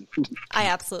to be done. I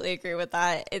absolutely agree with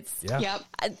that.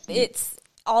 It's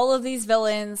all of these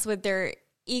villains with their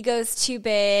egos too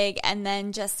big and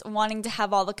then just wanting to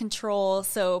have all the control.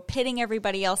 So pitting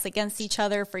everybody else against each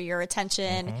other for your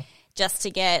attention. Just to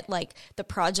get the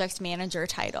project manager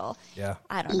title. Yeah.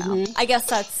 I don't know. I guess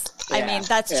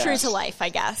that's true to life, I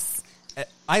guess.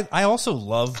 I also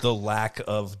love the lack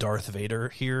of Darth Vader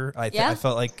here. I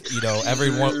felt like,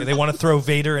 everyone, they want to throw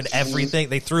Vader in everything.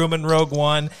 They threw him in Rogue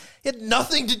One. He had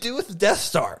nothing to do with the Death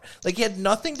Star. He had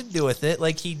nothing to do with it.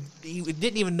 He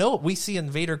didn't even know what we see in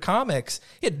Vader comics.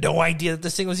 He had no idea that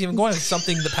this thing was even going. It's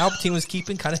something the Palpatine was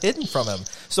keeping kind of hidden from him.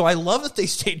 So I love that they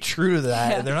stayed true to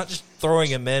that. And they're not just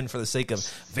throwing him in for the sake of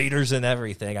Vader's and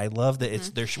everything. I love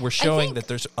that we're showing that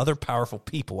there's other powerful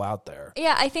people out there.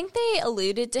 Yeah, I think they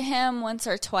alluded to him once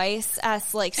or twice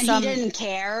as and he didn't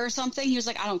care or something. He was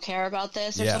like, I don't care about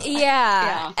this or something.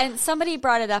 Yeah. And somebody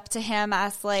brought it up to him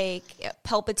as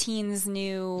Palpatine's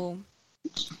new,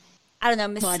 I don't know,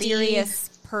 mysterious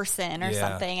person or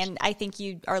something. And I think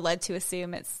you are led to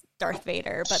assume it's Darth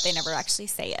Vader, but they never actually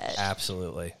say it.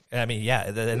 Absolutely. I mean,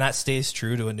 and that stays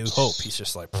true to A New Hope. He's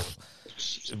just like,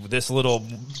 this little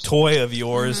toy of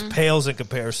yours pales in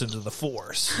comparison to the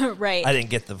Force. Right. I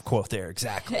didn't get the quote there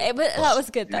exactly. But that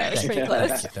was good, though. It was pretty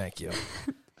close. Thank you.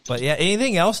 But yeah,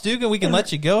 anything else, Dugan? We can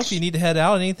let you go if you need to head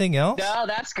out. Anything else? No,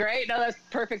 that's great. No, that's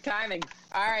perfect timing.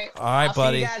 All right, I'll See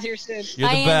buddy. you guys here soon. You're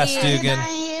the best, Dugan.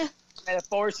 Bye. May the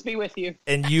Force be with you.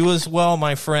 And you as well,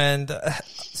 my friend.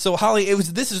 So, Holly,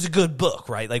 this is a good book,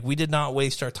 right? We did not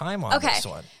waste our time on this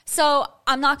one. So,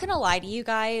 I'm not going to lie to you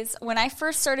guys. When I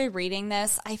first started reading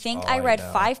this, I think I read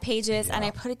 5 pages and I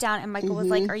put it down and Michael was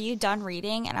like, are you done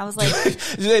reading? And I was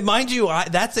like... Mind you,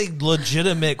 that's a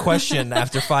legitimate question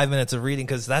after 5 minutes of reading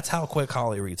because that's how quick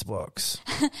Holly reads books.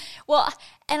 Well,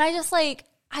 and I just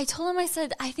I told him, I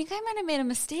said, I think I might have made a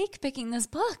mistake picking this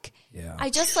book. Yeah.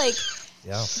 I just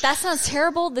that sounds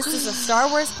terrible. This is a Star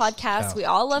Wars podcast. Yeah. We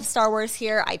all love Star Wars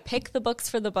here. I pick the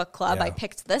books for the book club. Yeah. I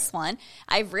picked this one.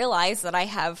 I've realized that I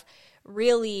have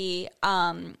really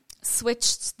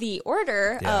switched the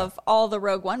order of all the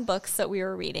Rogue One books that we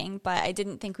were reading, but I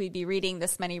didn't think we'd be reading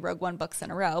this many Rogue One books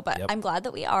in a row, but I'm glad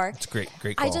that we are. It's great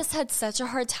call. I just had such a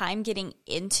hard time getting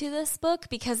into this book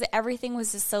because everything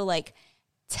was just so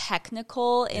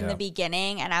technical in the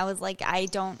beginning, and I was like, I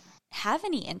don't have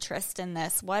any interest in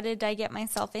this. What did I get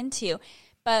myself into?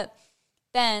 But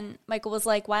then Michael was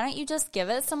like, why don't you just give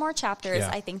it some more chapters? Yeah.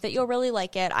 I think that you'll really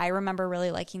like it. I remember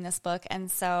really liking this book.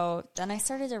 And so then I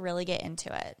started to really get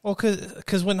into it. Well,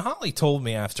 because when Holly told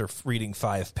me after reading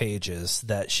 5 pages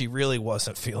that she really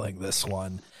wasn't feeling this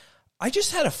one, I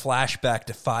just had a flashback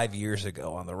to 5 years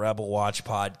ago on the Rebel Watch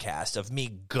podcast of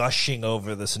me gushing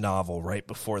over this novel right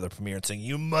before the premiere and saying,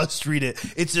 you must read it.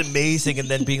 It's amazing. And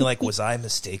then being like, was I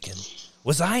mistaken?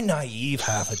 Was I naive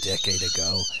half a decade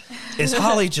ago? Is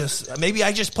Holly just, maybe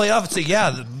I just play off and say,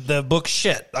 yeah, the book's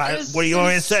shit. What do you want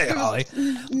me to say, Holly?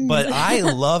 But I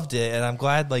loved it, and I'm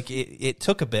glad like it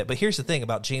took a bit. But here's the thing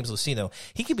about James Luceno.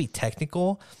 He can be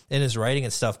technical in his writing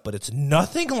and stuff, but it's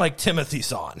nothing like Timothy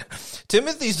Zahn.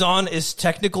 Timothy Zahn is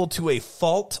technical to a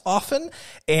fault often,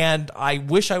 and I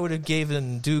wish I would have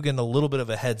given Dugan a little bit of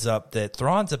a heads up that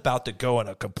Thrawn's about to go in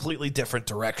a completely different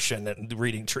direction and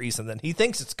reading Treason than he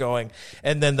thinks it's going.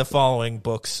 And then the following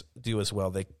books do as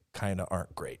well. They kind of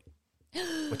aren't great.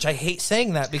 Which I hate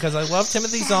saying that because I love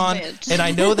Timothy Zahn, and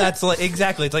I know that's like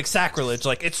exactly it's like sacrilege.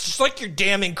 Like it's just like you're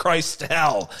damning Christ to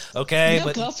hell. Okay, no,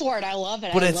 but go for it. I love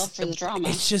it. But I love for the drama.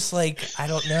 It's just like I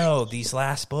don't know. These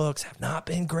last books have not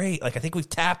been great. Like I think we've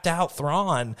tapped out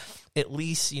Thrawn. At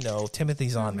least Timothy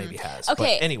Zahn maybe has.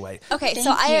 Okay. But anyway. Okay. Thank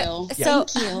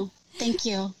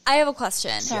you. I have a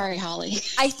question. Sorry, Holly.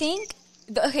 I think.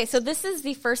 Okay, so this is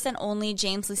the first and only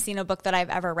James Luceno book that I've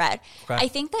ever read. Okay. I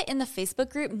think that in the Facebook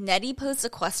group, Nettie posed a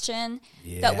question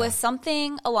that was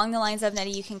something along the lines of,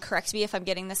 Nettie, you can correct me if I'm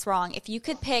getting this wrong. If you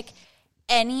could pick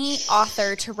any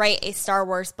author to write a Star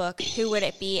Wars book, who would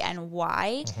it be and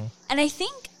why? Mm-hmm. And I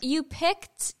think you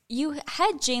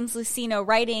had James Luceno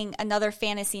writing another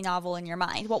fantasy novel in your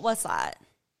mind. What was that?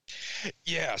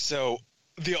 Yeah, so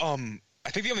I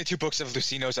think the only two books of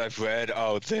Luceno's I've read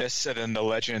are this and then the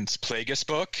Legends Plagueis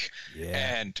book.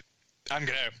 Yeah. And I'm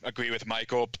going to agree with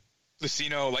Michael.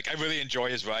 Luceno, I really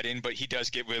enjoy his writing, but he does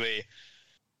get really,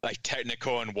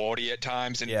 technical and wordy at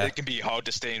times, and it can be hard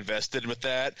to stay invested with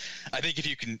that. I think if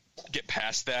you can get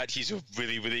past that, he's a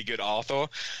really, really good author.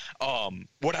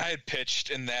 What I had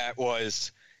pitched in that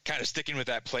was kind of sticking with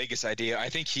that Plagueis idea. I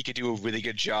think he could do a really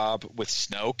good job with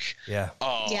Snoke. Yeah.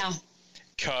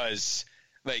 Because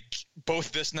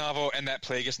both this novel and that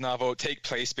Plagueis novel take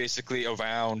place basically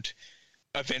around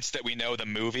events that we know, the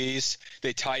movies.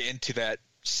 They tie into that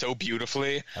so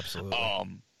beautifully. Absolutely.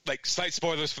 Slight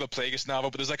spoilers for the Plagueis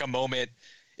novel, but there's a moment,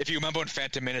 if you remember in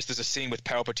Phantom Menace, there's a scene with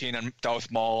Palpatine and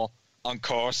Darth Maul on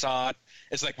Coruscant.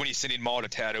 It's when he's sending Maul to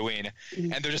Tatooine,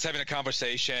 and they're just having a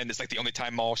conversation. It's the only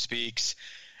time Maul speaks,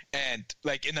 and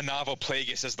in the novel,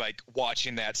 Plagueis is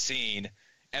watching that scene,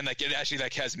 and it actually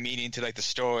has meaning to the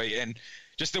story, and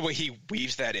just the way he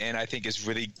weaves that in, I think, is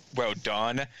really well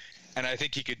done, and I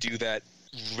think he could do that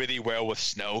really well with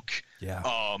Snoke. Yeah.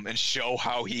 And show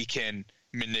how he can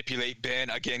manipulate Ben.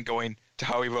 Again, going to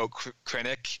how he wrote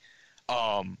Krennic.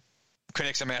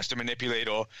 Krennic's a master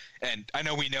manipulator, and I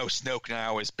know we know Snoke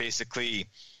now is basically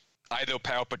either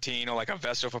Palpatine or a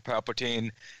vessel for Palpatine,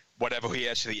 whatever he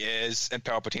actually is, and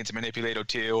Palpatine's a manipulator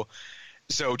too.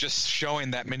 So just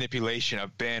showing that manipulation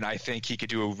of Ben, I think he could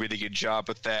do a really good job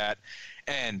with that.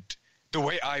 And the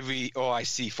way I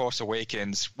see Force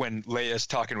Awakens when Leia's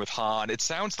talking with Han, it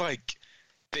sounds like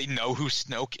they know who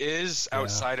Snoke is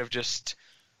outside of just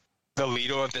the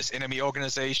leader of this enemy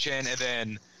organization. And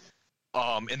then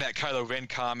in that Kylo Ren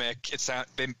comic,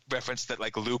 they referenced that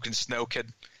Luke and Snoke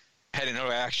had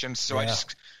interactions. So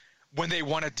when they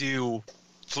want to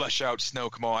flesh out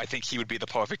Snoke more, I think he would be the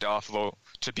perfect author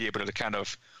to be able to kind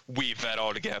of weave that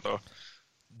all together.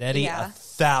 Nettie,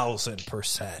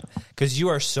 1,000%. Because you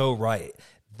are so right.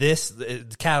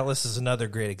 Catalyst is another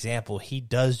great example. He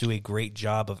does do a great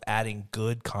job of adding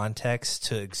good context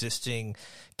to existing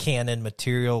canon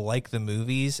material like the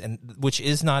movies, and which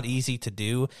is not easy to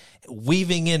do.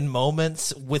 Weaving in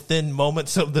moments within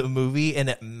moments of the movie, and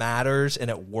it matters and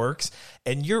it works.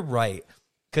 And you're right.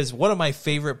 Because one of my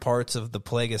favorite parts of the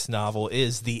Plagueis novel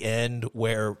is the end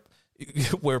where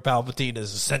Palpatine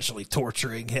is essentially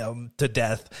torturing him to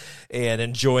death and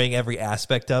enjoying every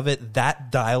aspect of it.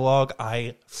 That dialogue,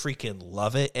 I freaking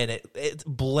love it. And it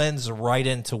blends right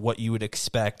into what you would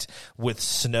expect with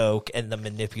Snoke and the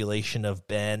manipulation of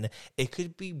Ben. It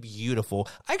could be beautiful.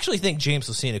 I actually think James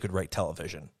Luceno could write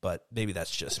television, but maybe that's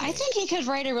just me. I think he could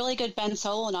write a really good Ben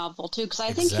Solo novel too, because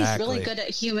I think he's really good at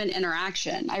human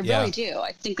interaction. I really do.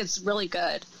 I think it's really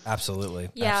good. Absolutely.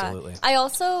 Yeah. Absolutely.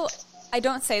 I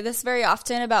don't say this very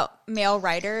often about male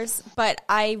writers, but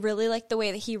I really like the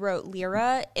way that he wrote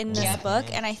Lyra in this book,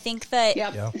 and I think that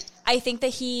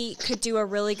he could do a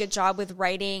really good job with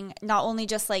writing not only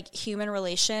just human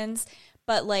relations,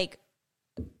 but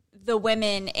the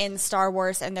women in Star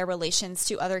Wars and their relations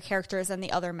to other characters and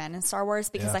the other men in Star Wars,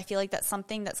 because I feel like that's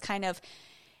something that's kind of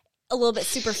a little bit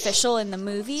superficial in the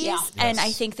movies, and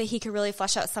I think that he could really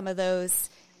flesh out some of those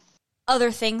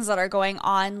other things that are going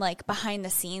on behind the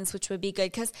scenes, which would be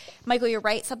good. Because Michael, you're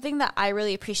right. Something that I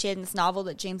really appreciated in this novel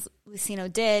that James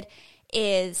Luceno did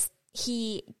is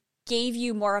he gave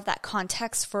you more of that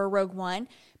context for Rogue One,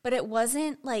 but it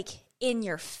wasn't in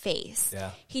your face.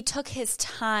 Yeah. He took his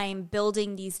time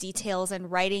building these details and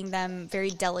writing them very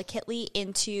delicately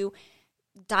into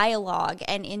dialogue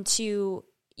and into,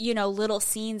 you know, little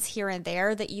scenes here and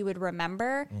there that you would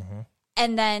remember. Mm-hmm.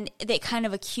 And then it kind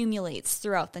of accumulates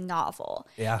throughout the novel.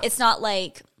 Yeah. It's not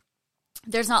like,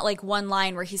 there's not like one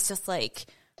line where he's just like,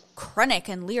 Krennic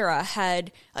and Lyra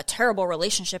had a terrible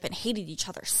relationship and hated each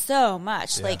other so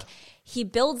much. Yeah. Like, he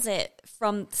builds it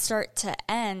from start to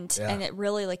end, and it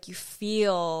really, like, you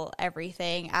feel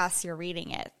everything as you're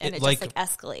reading it, and it just, like,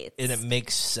 escalates. And it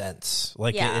makes sense.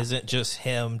 Like, it isn't just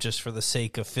him just for the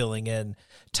sake of filling in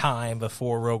time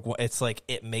before Rogue One. It's like,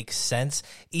 it makes sense,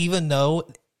 even though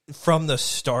from the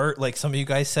start, like some of you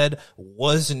guys said,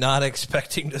 was not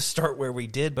expecting to start where we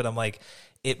did, but I'm like,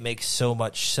 it makes so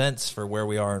much sense for where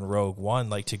we are in Rogue One,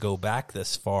 like to go back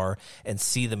this far and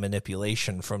see the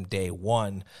manipulation from day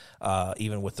one,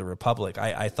 even with the Republic.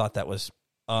 I thought that was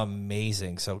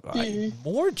amazing. So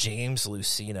more James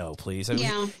Luceno, please. I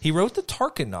mean, he wrote the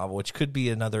Tarkin novel, which could be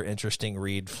another interesting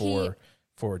read for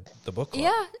the book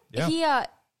club.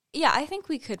 Yeah, I think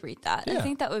we could read that. Yeah. I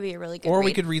think that would be a really good Or read.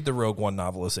 we could read the Rogue One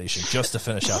novelization just to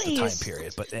finish out the time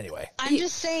period. But anyway. I'm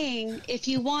just saying, if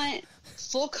you want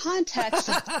full context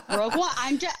of Rogue One,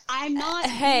 I'm not...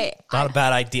 Hey. Not a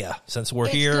bad idea. Since we're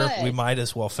here, good. we might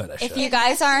as well finish If it. you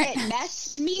guys aren't... It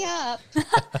messed me up.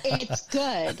 It's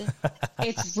good.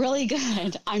 It's really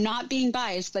good. I'm not being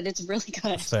biased, but it's really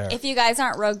good. Fair. If you guys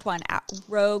aren't Rogue One out.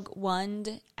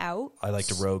 I like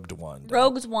to Rogued One.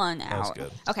 Rogued One out. That was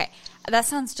good. Okay. That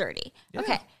sounds dirty. Yeah.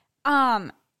 Okay.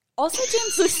 Also,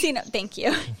 James Luceno, thank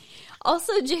you.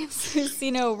 Also, James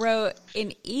Luceno wrote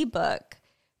an ebook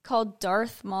called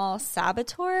Darth Maul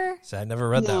Saboteur. So I never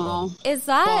read that one. Is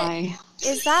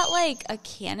that like a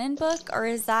canon book, or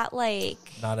is that like...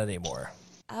 Not anymore.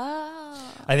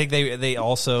 Oh. I think they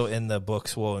also in the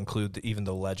books will include even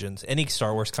the legends. Any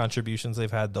Star Wars contributions they've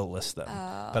had, they'll list them.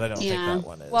 But I don't think that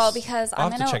one is. Well, because I'll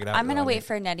I'm have to check it out, gonna though. wait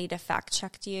for Nettie to fact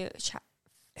check you.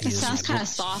 It sounds kind of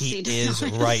saucy. He is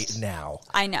right now.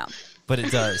 I know. But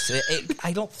it does.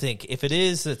 I don't think, if it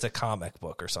is, it's a comic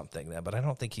book or something then, but I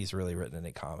don't think he's really written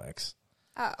any comics.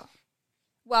 Oh.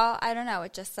 Well, I don't know.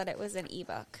 It just said it was an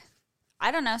ebook.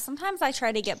 I don't know. Sometimes I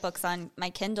try to get books on my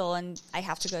Kindle and I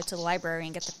have to go to the library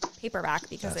and get the paperback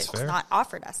because That's it's fair. not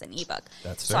offered as an ebook.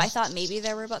 That's so fair. I thought maybe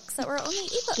there were books that were only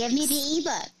ebooks. Give me the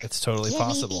ebook. It's totally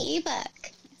possible. Give me the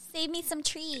ebook. Save me some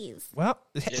trees. Well,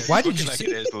 Yeah, why did looking you like see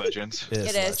it is Legends? It is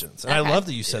It is. Legends. And I Okay. love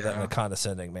that you said that in a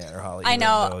condescending manner, Holly. I even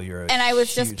know. though you're a And I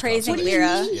was just huge praising What do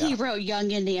connoisseur. you Lyra. mean he wrote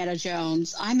Young Indiana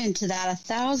Jones? I'm into that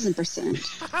 1,000%.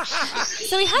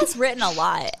 So he has written a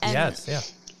lot. And Yes, yeah.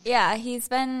 yeah, he's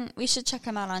been. We should check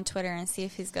him out on Twitter and see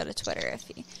if he's go to Twitter.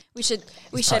 We should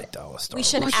probably done with Star we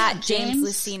should Wars. at What's up, James James?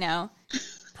 Luceno.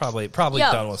 Probably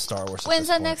Yo, done with Star Wars. at When's this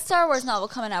the point. next Star Wars novel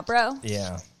coming out, bro?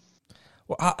 Yeah.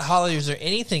 Well, Holly, is there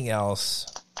anything else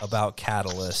about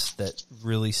Catalyst that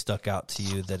really stuck out to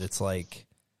you that it's like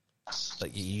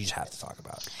you just have to talk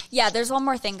about? Yeah, there's one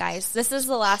more thing, guys. This is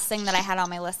the last thing that I had on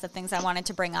my list of things I wanted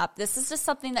to bring up. This is just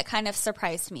something that kind of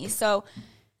surprised me. So,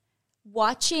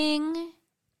 watching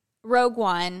Rogue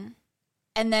One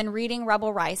and then reading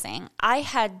Rebel Rising, I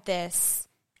had this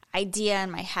idea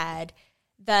in my head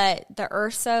that the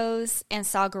Ursos and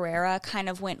Saw Gerrera kind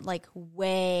of went like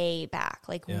way back,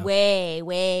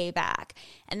 way back.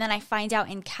 And then I find out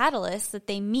in Catalyst that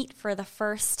they meet for the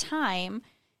first time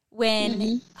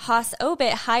when Haas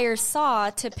Obit hires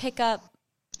Saw to pick up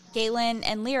Galen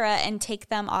and Lyra and take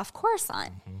them off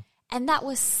Coruscant. And that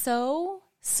was so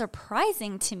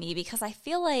surprising to me because I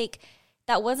feel like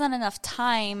that wasn't enough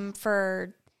time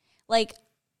for, like,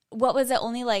 what was it,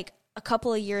 only like a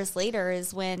couple of years later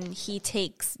is when he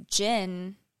takes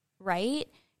Jyn, right?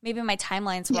 Maybe my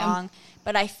timeline's wrong,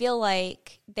 but I feel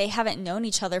like they haven't known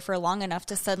each other for long enough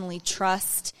to suddenly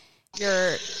trust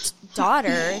your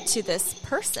daughter to this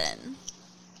person.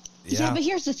 Yeah, but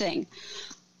here's the thing.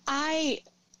 I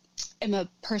am a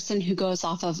person who goes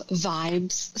off of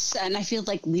vibes, and I feel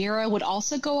like Lyra would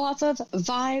also go off of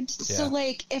vibes. Yeah. So,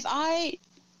 like, if I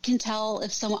can tell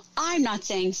if someone, I'm not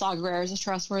saying Saw Gerrera is a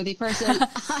trustworthy person.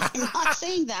 I'm not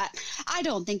saying that. I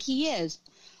don't think he is.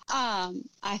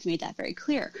 I've made that very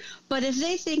clear. But if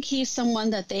they think he's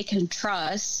someone that they can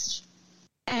trust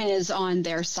and is on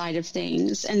their side of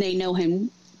things, and they know him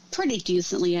pretty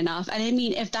decently enough, and I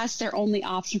mean, if that's their only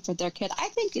option for their kid, I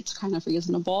think it's kind of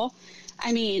reasonable.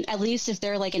 I mean, at least if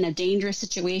they're like in a dangerous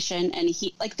situation and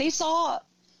he, like, they saw,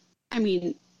 I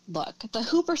mean, look, the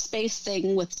Hooper space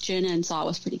thing with Jyn and Saw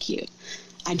was pretty cute.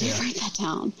 I did write that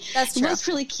down. That's true. It was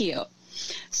really cute.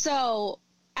 So,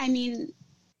 I mean,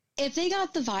 if they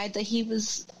got the vibe that he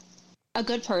was a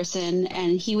good person,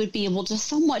 and he would be able to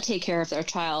somewhat take care of their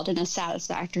child in a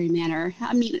satisfactory manner.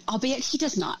 I mean, albeit he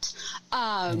does not.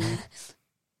 I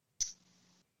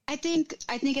think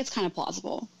it's kind of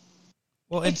plausible.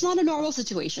 Well, it's not a normal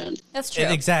situation. That's true.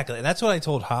 Exactly. And that's what I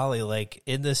told Holly. Like,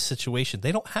 in this situation,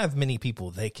 they don't have many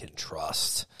people they can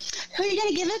trust. Who are you going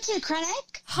to give it to,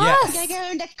 Krennic? Haas. You going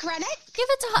to go to Krennic? Give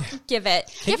it to Haas. Give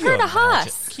Give her to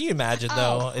Haas. Can you imagine,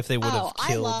 though, if they would have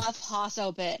killed? I love Haas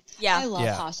Obit. Yeah. I love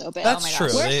Haas Obit. That's my true.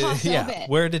 gosh. Where's Haas Obit?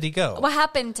 Where did he go? What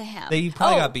happened to him? They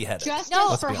probably got beheaded.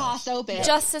 Justice for Haas Obit.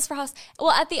 Justice for Haas.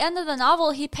 Well, at the end of the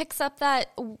novel, he picks up that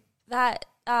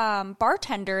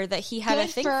bartender that he had Good a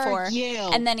thing for you.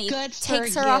 and then he Good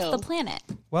takes for her off you. the planet.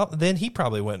 Well, then he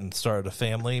probably went and started a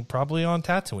family, probably on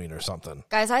Tatooine or something.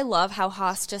 Guys, I love how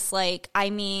Haas just like, I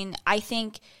mean, I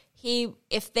think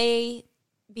if they,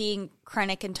 being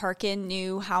Krennic and Tarkin,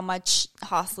 knew how much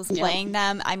Haas was playing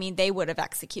them, I mean, they would have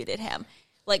executed him.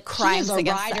 Like crimes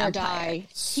against the Empire.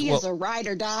 He is a ride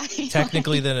or die.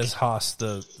 Technically, then is Haas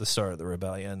the start of the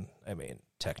rebellion? I mean,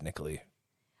 technically.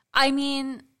 I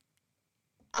mean,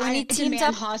 when he teamed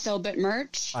up, Haas Obit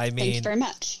merch. I mean, thanks very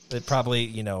much. It probably,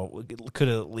 could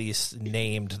have at least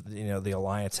named, the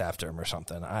alliance after him or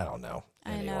something. I don't know.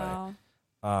 Anyway. I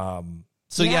know.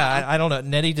 So I don't know.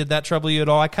 Nettie, did that trouble you at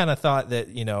all? I kind of thought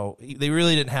that, they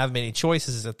really didn't have many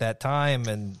choices at that time.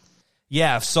 And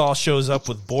yeah, if Saul shows up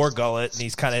with Boar Gullet and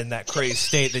he's kind of in that crazy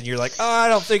state, then you're like, oh, I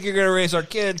don't think you're going to raise our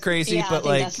kid crazy. Yeah, but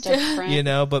I think that's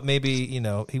different. but maybe,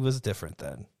 he was different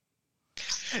then.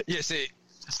 Yeah, see,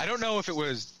 I don't know if it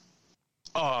was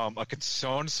a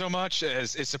concern so much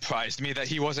as it surprised me that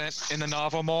he wasn't in the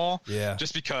novel more. Yeah.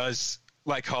 Just because,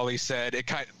 like Holly said, it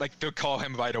kind of, like they'll call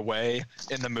him right away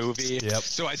in the movie. Yep.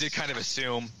 So I did kind of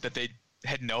assume that they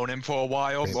had known him for a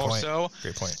while Great or point. so.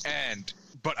 Great point.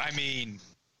 But I mean,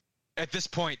 at this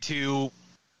point too,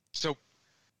 so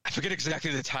I forget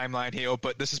exactly the timeline here,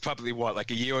 but this is probably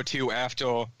like a year or two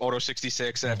after Order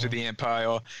 66, after the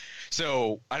Empire.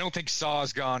 So I don't think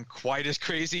Saw's gone quite as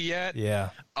crazy yet. Yeah.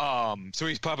 So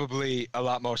he's probably a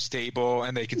lot more stable,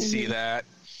 and they can see that.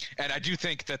 And I do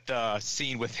think that the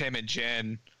scene with him and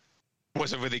Jen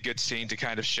was a really good scene to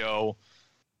kind of show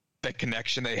the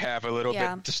connection they have a little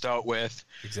bit to start with.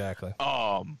 Exactly.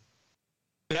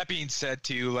 That being said,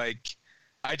 too, like,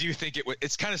 I do think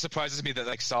it's kind of surprises me that,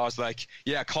 like, Saw's like,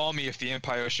 yeah, call me if the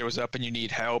Empire shows up and you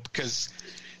need help, because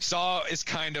Saw is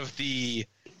kind of the,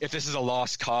 if this is a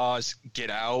lost cause,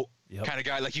 get out kind of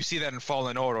guy. Like, you see that in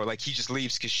Fallen Order. Like, he just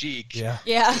leaves Kashyyyk. Yeah.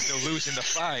 They're losing the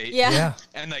fight. Yeah.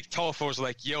 And, like, Tolfo's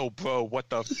like, yo, bro, what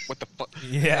the fuck?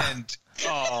 Yeah. And,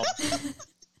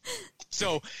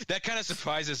 so that kind of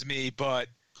surprises me, but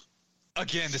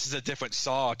again, this is a different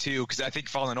Saw too, because I think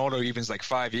Fallen Order even's like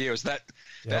 5 years. That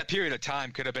period of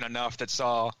time could have been enough that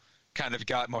Saw kind of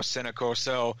got more cynical.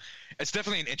 So it's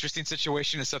definitely an interesting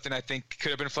situation. It's something I think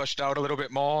could have been fleshed out a little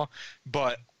bit more,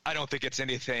 but I don't think it's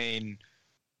anything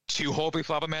too horribly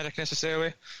problematic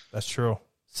necessarily. That's true.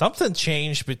 Something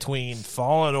changed between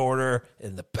Fallen Order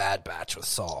and the Bad Batch with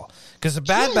Saul. Because the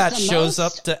Bad Batch shows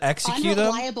up to execute him.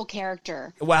 Unreliable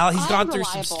character. Well, he's gone through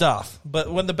some stuff. But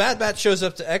when the Bad Batch shows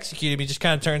up to execute him, he just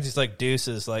kind of turns, he's like,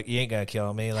 deuces, like, you ain't going to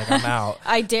kill me. Like, I'm out.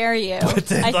 I dare you. But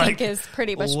then, I like, think is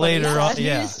pretty much later what he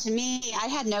on, said. News to me, I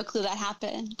had no clue that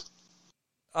happened.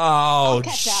 Oh,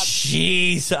 catch up.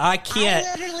 jeez. I can't.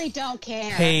 I literally don't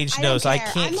care. Paige knows I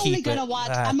can't I'm keep only gonna it. watch.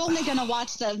 I'm only gonna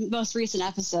watch the most recent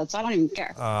episode, so I don't even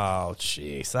care. Oh,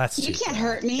 jeez. That's You too can't bad.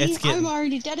 hurt me. It's getting, I'm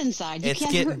already dead inside. You it's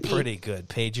can't getting hurt me. pretty good,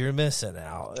 Paige. You're missing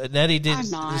out. Nettie, I'm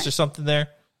not. is there something there?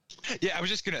 Yeah, I was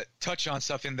just going to touch on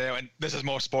something there, and this is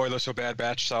more spoilers for Bad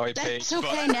Batch. Sorry, Paige. That's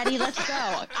okay, Nettie. Let's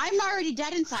go. I'm already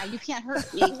dead inside. You can't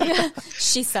hurt me.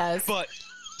 She says. But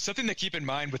something to keep in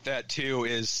mind with that too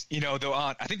is, they're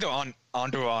on. I think they're on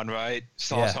Onderon, right?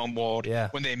 Saul's homeworld. Yeah.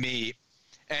 When they meet,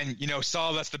 and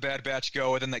Saul lets the Bad Batch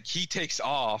go, and then like he takes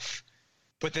off,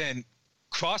 but then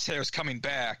Crosshair's coming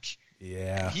back.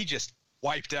 Yeah. And he just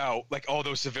wiped out like all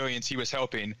those civilians he was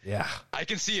helping. Yeah. I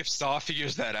can see if Saw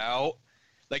figures that out.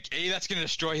 Like, that's going to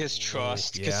destroy his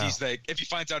trust because he's like, if he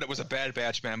finds out it was a Bad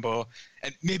Batch member,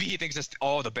 and maybe he thinks it's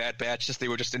all the Bad Batch, just they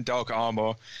were just in dark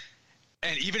armor.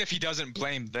 And even if he doesn't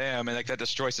blame them and like that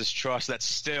destroys his trust,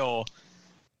 that's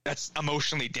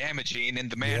emotionally damaging.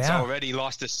 And the man's already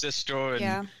lost his sister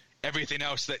and everything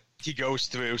else that he goes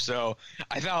through. So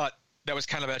I thought that was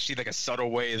kind of actually like a subtle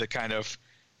way to kind of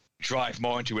drive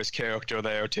more into his character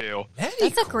there too.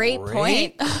 That's a great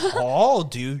point. Oh,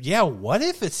 dude. Yeah. What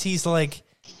if he's like,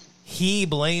 he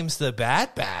blames the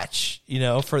Bad Batch,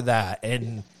 for that.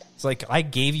 And it's like, I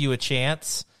gave you a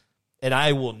chance and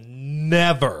I will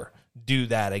never do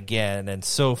that again, and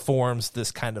so forms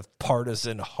this kind of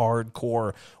partisan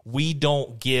hardcore. We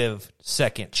don't give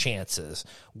second chances.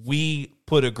 We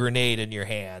put a grenade in your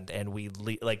hand, and we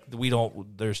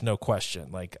don't. There's no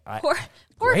question. Like poor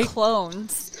great.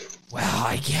 clones.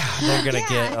 Well, they're gonna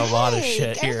get a lot of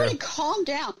shit here. Everybody calm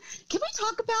down. Can we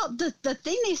talk about the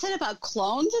thing they said about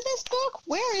clones in this book?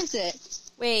 Where is it?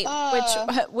 Wait,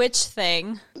 which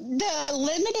thing? The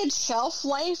limited shelf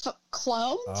life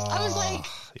clones? I was like,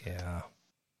 yeah.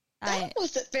 that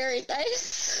wasn't very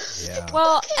nice. Yeah.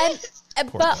 Well,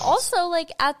 but also,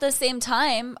 like, at the same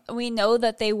time, we know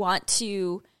that they want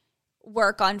to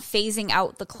work on phasing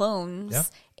out the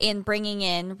clones and bringing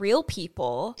in real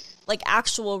people, like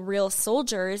actual real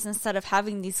soldiers, instead of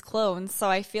having these clones. So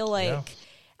I feel like,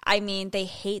 I mean, they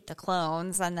hate the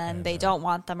clones, and then they don't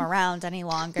want them around any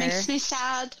longer. Makes me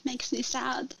sad.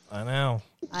 I know.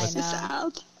 Makes me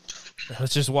sad.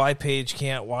 That's just why Paige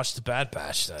can't watch the Bad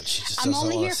Batch. Then she just I'm doesn't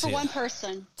only wanna here for see one it.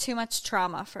 person. Too much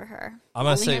trauma for her. I'm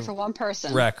gonna Only say here for one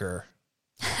person. Wrecker.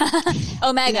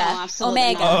 Omega. No, absolutely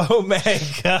Omega. not.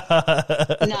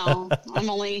 Omega. No, I'm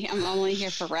only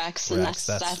here for Rex, and Rex,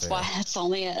 that's fair. why that's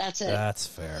only it. That's it. That's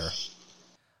fair.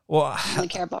 Well, I only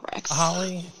care about Rex.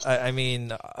 Holly, I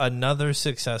mean, another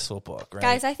successful book, right?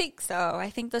 Guys, I think so.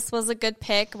 I think this was a good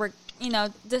pick. We're,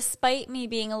 despite me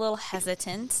being a little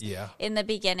hesitant in the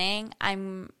beginning,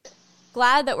 I'm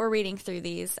glad that we're reading through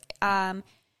these. I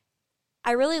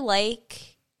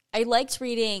liked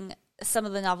reading some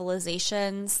of the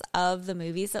novelizations of the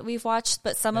movies that we've watched,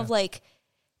 but some of like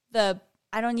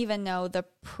I don't even know, the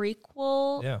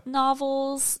prequel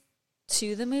novels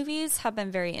to the movies have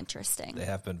been very interesting. They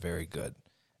have been very good.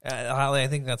 Holly, I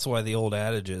think that's why the old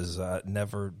adage is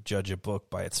never judge a book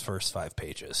by its first 5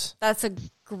 pages. That's a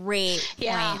great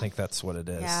point. I think that's what it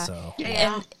is. Yeah. So.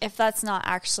 And if that's not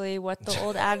actually what the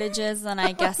old adage is, then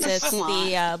I guess it's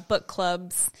the book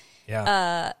club's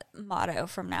motto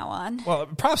from now on. Well,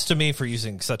 props to me for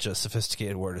using such a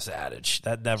sophisticated word as adage.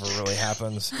 That never really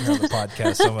happens here on the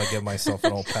podcast, so I'm going to give myself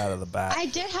an old pat on the back. I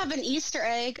did have an Easter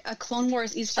egg, a Clone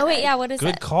Wars Easter egg. Oh, wait, yeah, what is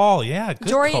Good it? call, yeah,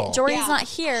 good call. Jory's not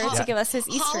here to give us his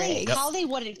Easter egg. Holly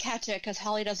wouldn't catch it because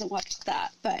Holly doesn't watch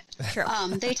that, but True.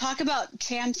 They talk about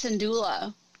Cham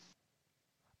Syndulla.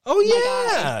 Oh,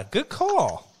 yeah, good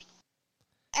call.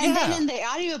 And then in the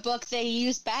audiobook, they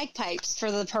use bagpipes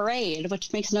for the parade,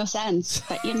 which makes no sense.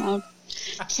 But,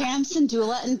 Cham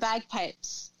Syndulla and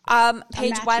bagpipes.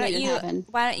 Paige, why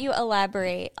don't you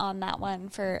elaborate on that one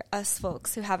for us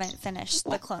folks who haven't finished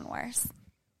the Clone Wars?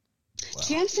 Wow.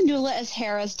 Cham Syndulla is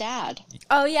Hera's dad.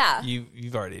 Oh, yeah.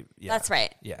 You've already... Yeah. That's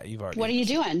right. Yeah, you've already... What are you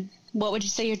doing? What would you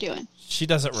say you're doing? She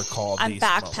doesn't recall I'm these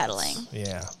backpedaling. moments.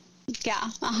 Yeah. Yeah,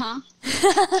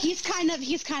 he's kind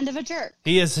of a jerk.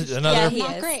 He is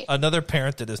another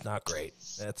parent that is not great.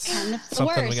 That's kind of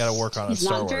something we got to work on in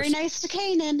Star Wars. He's not very nice to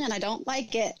Kanan, and I don't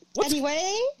like it. What's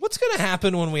going to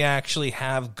happen when we actually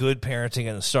have good parenting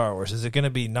in Star Wars? Is it going to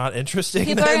be not interesting?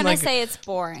 People are going to say it's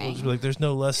boring. Like, there's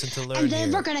no lesson to learn. And then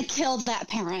here. we're going to kill that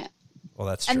parent. Well,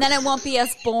 that's true. And then it won't be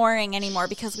as boring anymore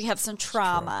because we have some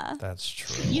trauma. That's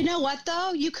true. You know what,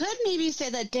 though? You could maybe say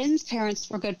that Din's parents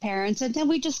were good parents, and then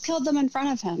we just killed them in front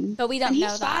of him. But we don't know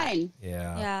he's that. Fine.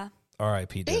 Yeah.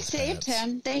 R.I.P. They saved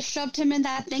him. They shoved him in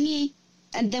that thingy,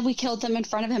 and then we killed him in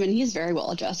front of him, and he's very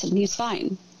well adjusted, and he's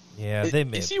fine. Yeah, they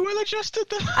made. Is he well adjusted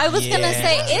though? I was gonna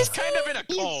say, he's kind of in a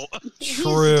cult.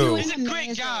 True. He's a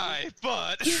great guy,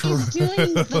 but he's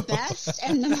doing the best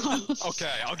and the most.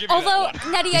 Okay, I'll give you that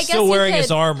one. Nettie, I guess still wearing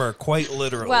his armor, quite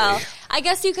literally. Well, I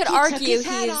guess you could argue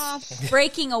he's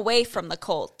breaking away from the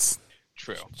cult.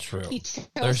 True. He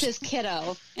chose his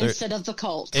kiddo instead of the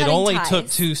cult. It only took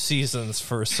 2 seasons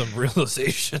for some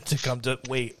realization to come to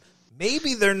wait.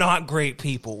 Maybe they're not great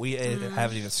people. We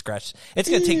haven't even scratched. It's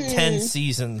going to take 10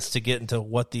 seasons to get into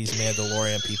what these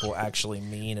Mandalorian people actually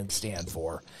mean and stand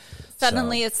for.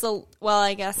 Suddenly it's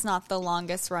I guess not the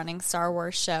longest running Star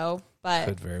Wars show, but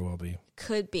could very well be.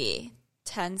 Could be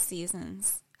 10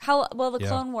 seasons. The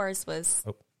Clone Wars was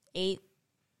 8?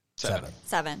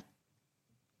 7.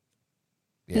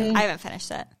 Yeah. I haven't finished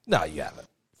it. No, you haven't.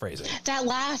 Phrasing. That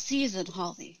last season,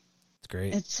 Holly. It's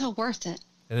great. It's so worth it.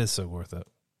 It is so worth it.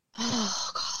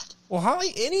 Oh, God. Well,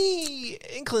 Holly, any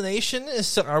inclination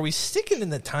as to, are we sticking in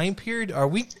the time period? Are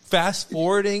we fast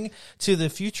forwarding to the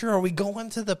future? Are we going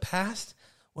to the past?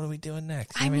 What are we doing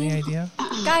next? Do you have any idea?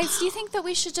 Guys, do you think that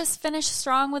we should just finish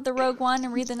strong with the Rogue One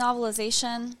and read the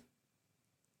novelization?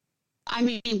 I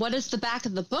mean, what does the back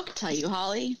of the book tell you,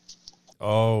 Holly?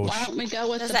 Oh, why don't we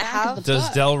go with the back of the does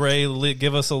book? Del Rey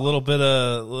give us a little bit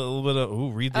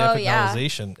of read the epic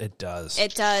novelization? It does.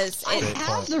 It does. I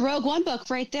have the Rogue One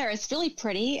book right there. It's really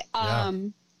pretty.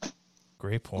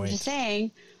 Great I'm point. just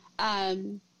saying,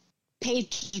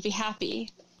 Paige should be happy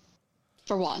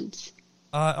for once.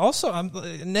 Also,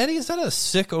 Nettie, is that a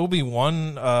sick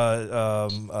Obi-Wan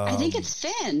I think it's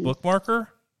Finn. bookmarker?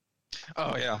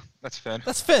 Oh yeah, that's Finn.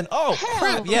 That's Finn. Oh,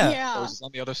 crap, yeah. Rose on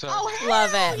the other side. Oh,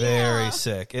 Love it. Very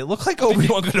sick. It looked like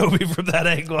Obi-Wan Kenobi from that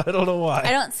angle. I don't know why.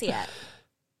 I don't see it.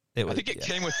 It I was, think it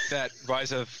came with that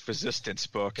Rise of Resistance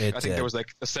book. It I think did. there was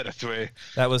like a set of 3.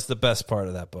 That was the best part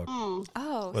of that book.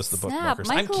 Oh, Was the snap. bookmarkers.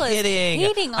 Michael I'm kidding. is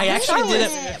hating on I actually Star did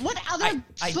Wars. it. What other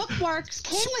bookmarks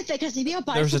came with it? Because maybe I'll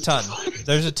buy There's a some ton. bookmarks.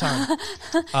 There's a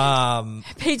ton.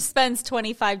 Paige spends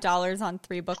 $25 on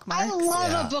 3 bookmarks. I love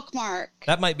Yeah. a bookmark.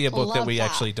 That might be a book that Love we that.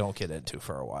 actually don't get into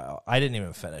for a while. I didn't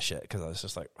even finish it because I was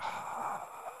just like,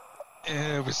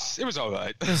 It was all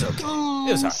right. it was okay. Oh,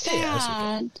 It was all right. Yeah, it was okay.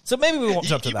 sad. So maybe we won't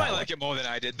jump to You that might one. like it more than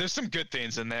I did. There's some good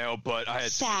things in there, but I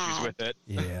had some Sad. issues with it.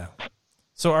 Yeah.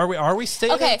 So are we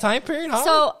staying Okay. in time period? Holly?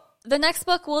 So the next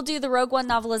book, we'll do the Rogue One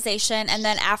novelization, and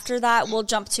then after that, we'll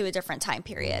jump to a different time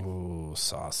period. Ooh,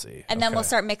 saucy. And then we'll Okay.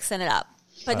 start mixing it up.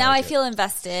 But now I like it. feel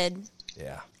invested.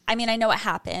 Yeah. I mean, I know what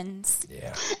happens.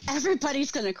 Yeah.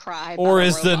 Everybody's going to cry. Or about a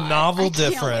is the robot. novel I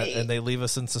can't different wait. and they leave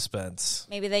us in suspense?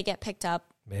 Maybe they get picked up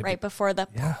Maybe. right before the...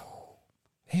 Yeah.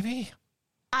 Maybe.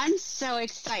 I'm so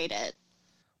excited.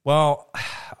 Well,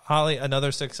 Holly,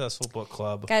 another successful book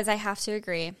club. Guys, I have to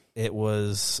agree. It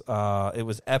was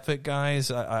epic,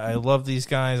 guys. I love these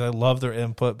guys. I love their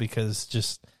input because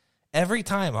just every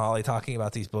time Holly talking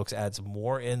about these books adds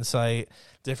more insight,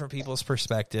 different people's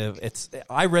perspective.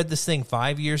 I read this thing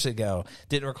 5 years ago,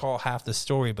 didn't recall half the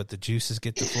story, but the juices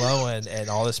get to flowing and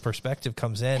all this perspective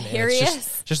comes in. Here and he it's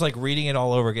is. just like reading it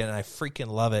all over again, and I freaking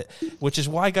love it. Which is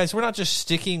why, guys, we're not just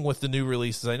sticking with the new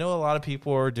releases. I know a lot of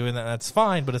people are doing that, and that's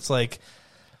fine, but it's like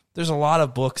there's a lot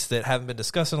of books that haven't been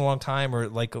discussed in a long time, or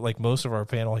like most of our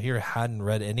panel here hadn't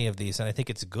read any of these, and I think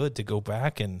it's good to go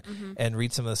back and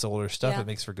read some of this older stuff. Yeah. It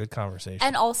makes for good conversation.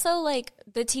 And also, like,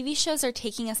 the TV shows are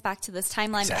taking us back to this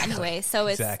timeline Exactly. anyway. So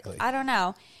it's, Exactly. I don't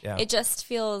know. Yeah. It just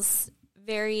feels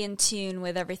very in tune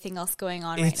with everything else going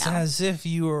on It's right now. as if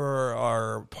you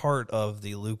are part of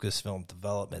the Lucasfilm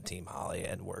development team, Holly,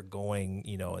 and we're going,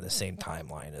 in the same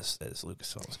timeline as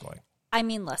Lucasfilm is going. I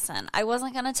mean, listen, I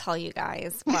wasn't going to tell you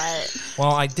guys, but...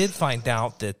 Well, I did find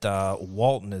out that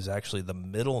Walton is actually the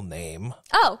middle name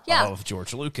Oh, yeah. of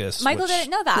George Lucas. Michael which- didn't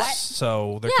know that.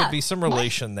 So there Yeah. could be some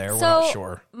relation there. So We're not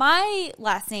sure. my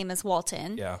last name is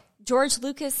Walton. Yeah. George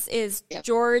Lucas is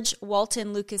George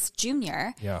Walton Lucas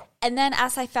Jr. Yeah. And then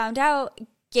as I found out,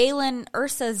 Galen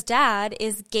Ursa's dad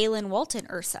is Galen Walton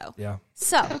Urso. Yeah.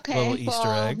 So Okay, Little Easter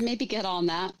well, egg. maybe get on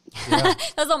that.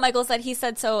 that's what Michael said. He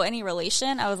said, so any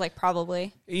relation? I was like,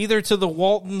 probably. Either to the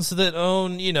Waltons that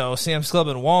own, Sam's Club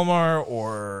and Walmart,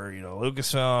 or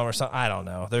Lucasfilm or something. I don't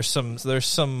know. There's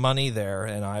some money there,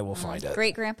 and I will find it.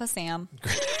 Great Grandpa Sam.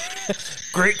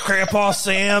 Great Grandpa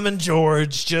Sam and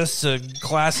George, just a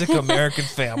classic American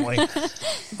family. He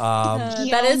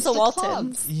That owns is the club.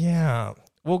 Waltons. Yeah.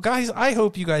 Well, guys, I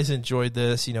hope you guys enjoyed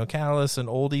this. Catalyst, an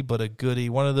oldie but a goodie.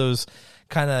 One of those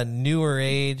kind of newer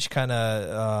age kind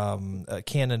of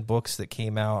canon books that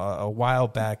came out a while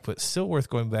back, but still worth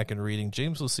going back and reading.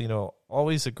 James Luceno,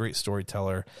 always a great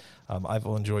storyteller. I've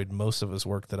enjoyed most of his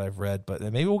work that I've read, but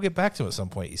maybe we'll get back to him at some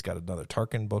point. He's got another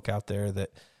Tarkin book out there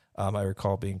that I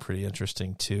recall being pretty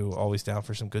interesting too. Always down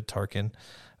for some good Tarkin.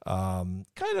 Kind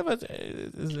of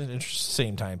an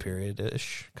interesting time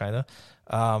period-ish, kind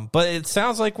of. But it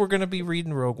sounds like we're going to be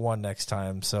reading Rogue One next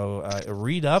time. So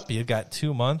read up. You've got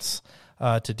 2 months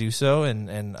to do so,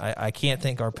 and I can't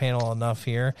thank our panel enough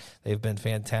here. They've been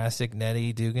fantastic,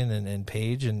 Nettie, Dugan, and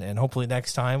Paige, and hopefully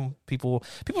next time people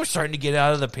are starting to get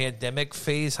out of the pandemic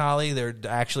phase, Holly. They're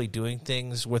actually doing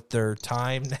things with their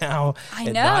time now, I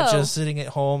and know. not just sitting at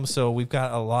home. So we've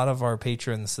got a lot of our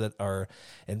patrons that are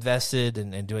invested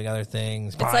and doing other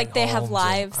things. It's like they have homes,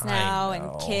 lives and now I and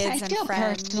know. kids I and feel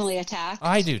friends. personally attacked.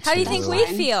 I do too. How do you think we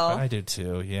Fine. feel? I do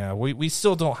too. Yeah, we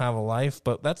still don't have a life,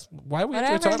 but that's why we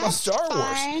enjoy Whatever. talking about That's Star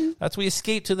Wars. fine. That's we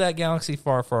escape to that galaxy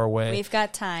far, far away. We've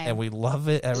got time. and we love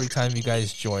it every time you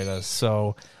guys join us.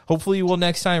 So hopefully you will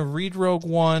next time read Rogue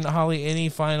One. Holly, any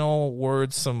final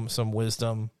words, some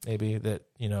wisdom maybe that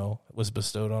was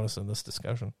bestowed on us in this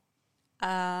discussion?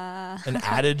 An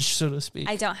adage, so to speak.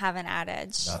 I don't have an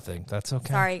adage. Nothing. That's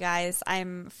okay. Sorry, guys.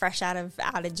 I'm fresh out of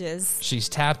adages. She's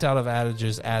tapped out of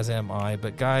adages, as am I.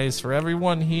 But guys, for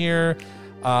everyone here,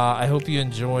 I hope you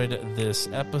enjoyed this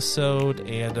episode,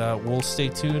 and we'll stay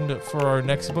tuned for our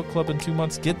next book club in 2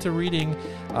 months. Get to reading.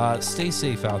 Stay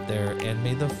safe out there, and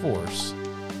may the Force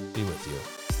be with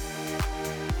you.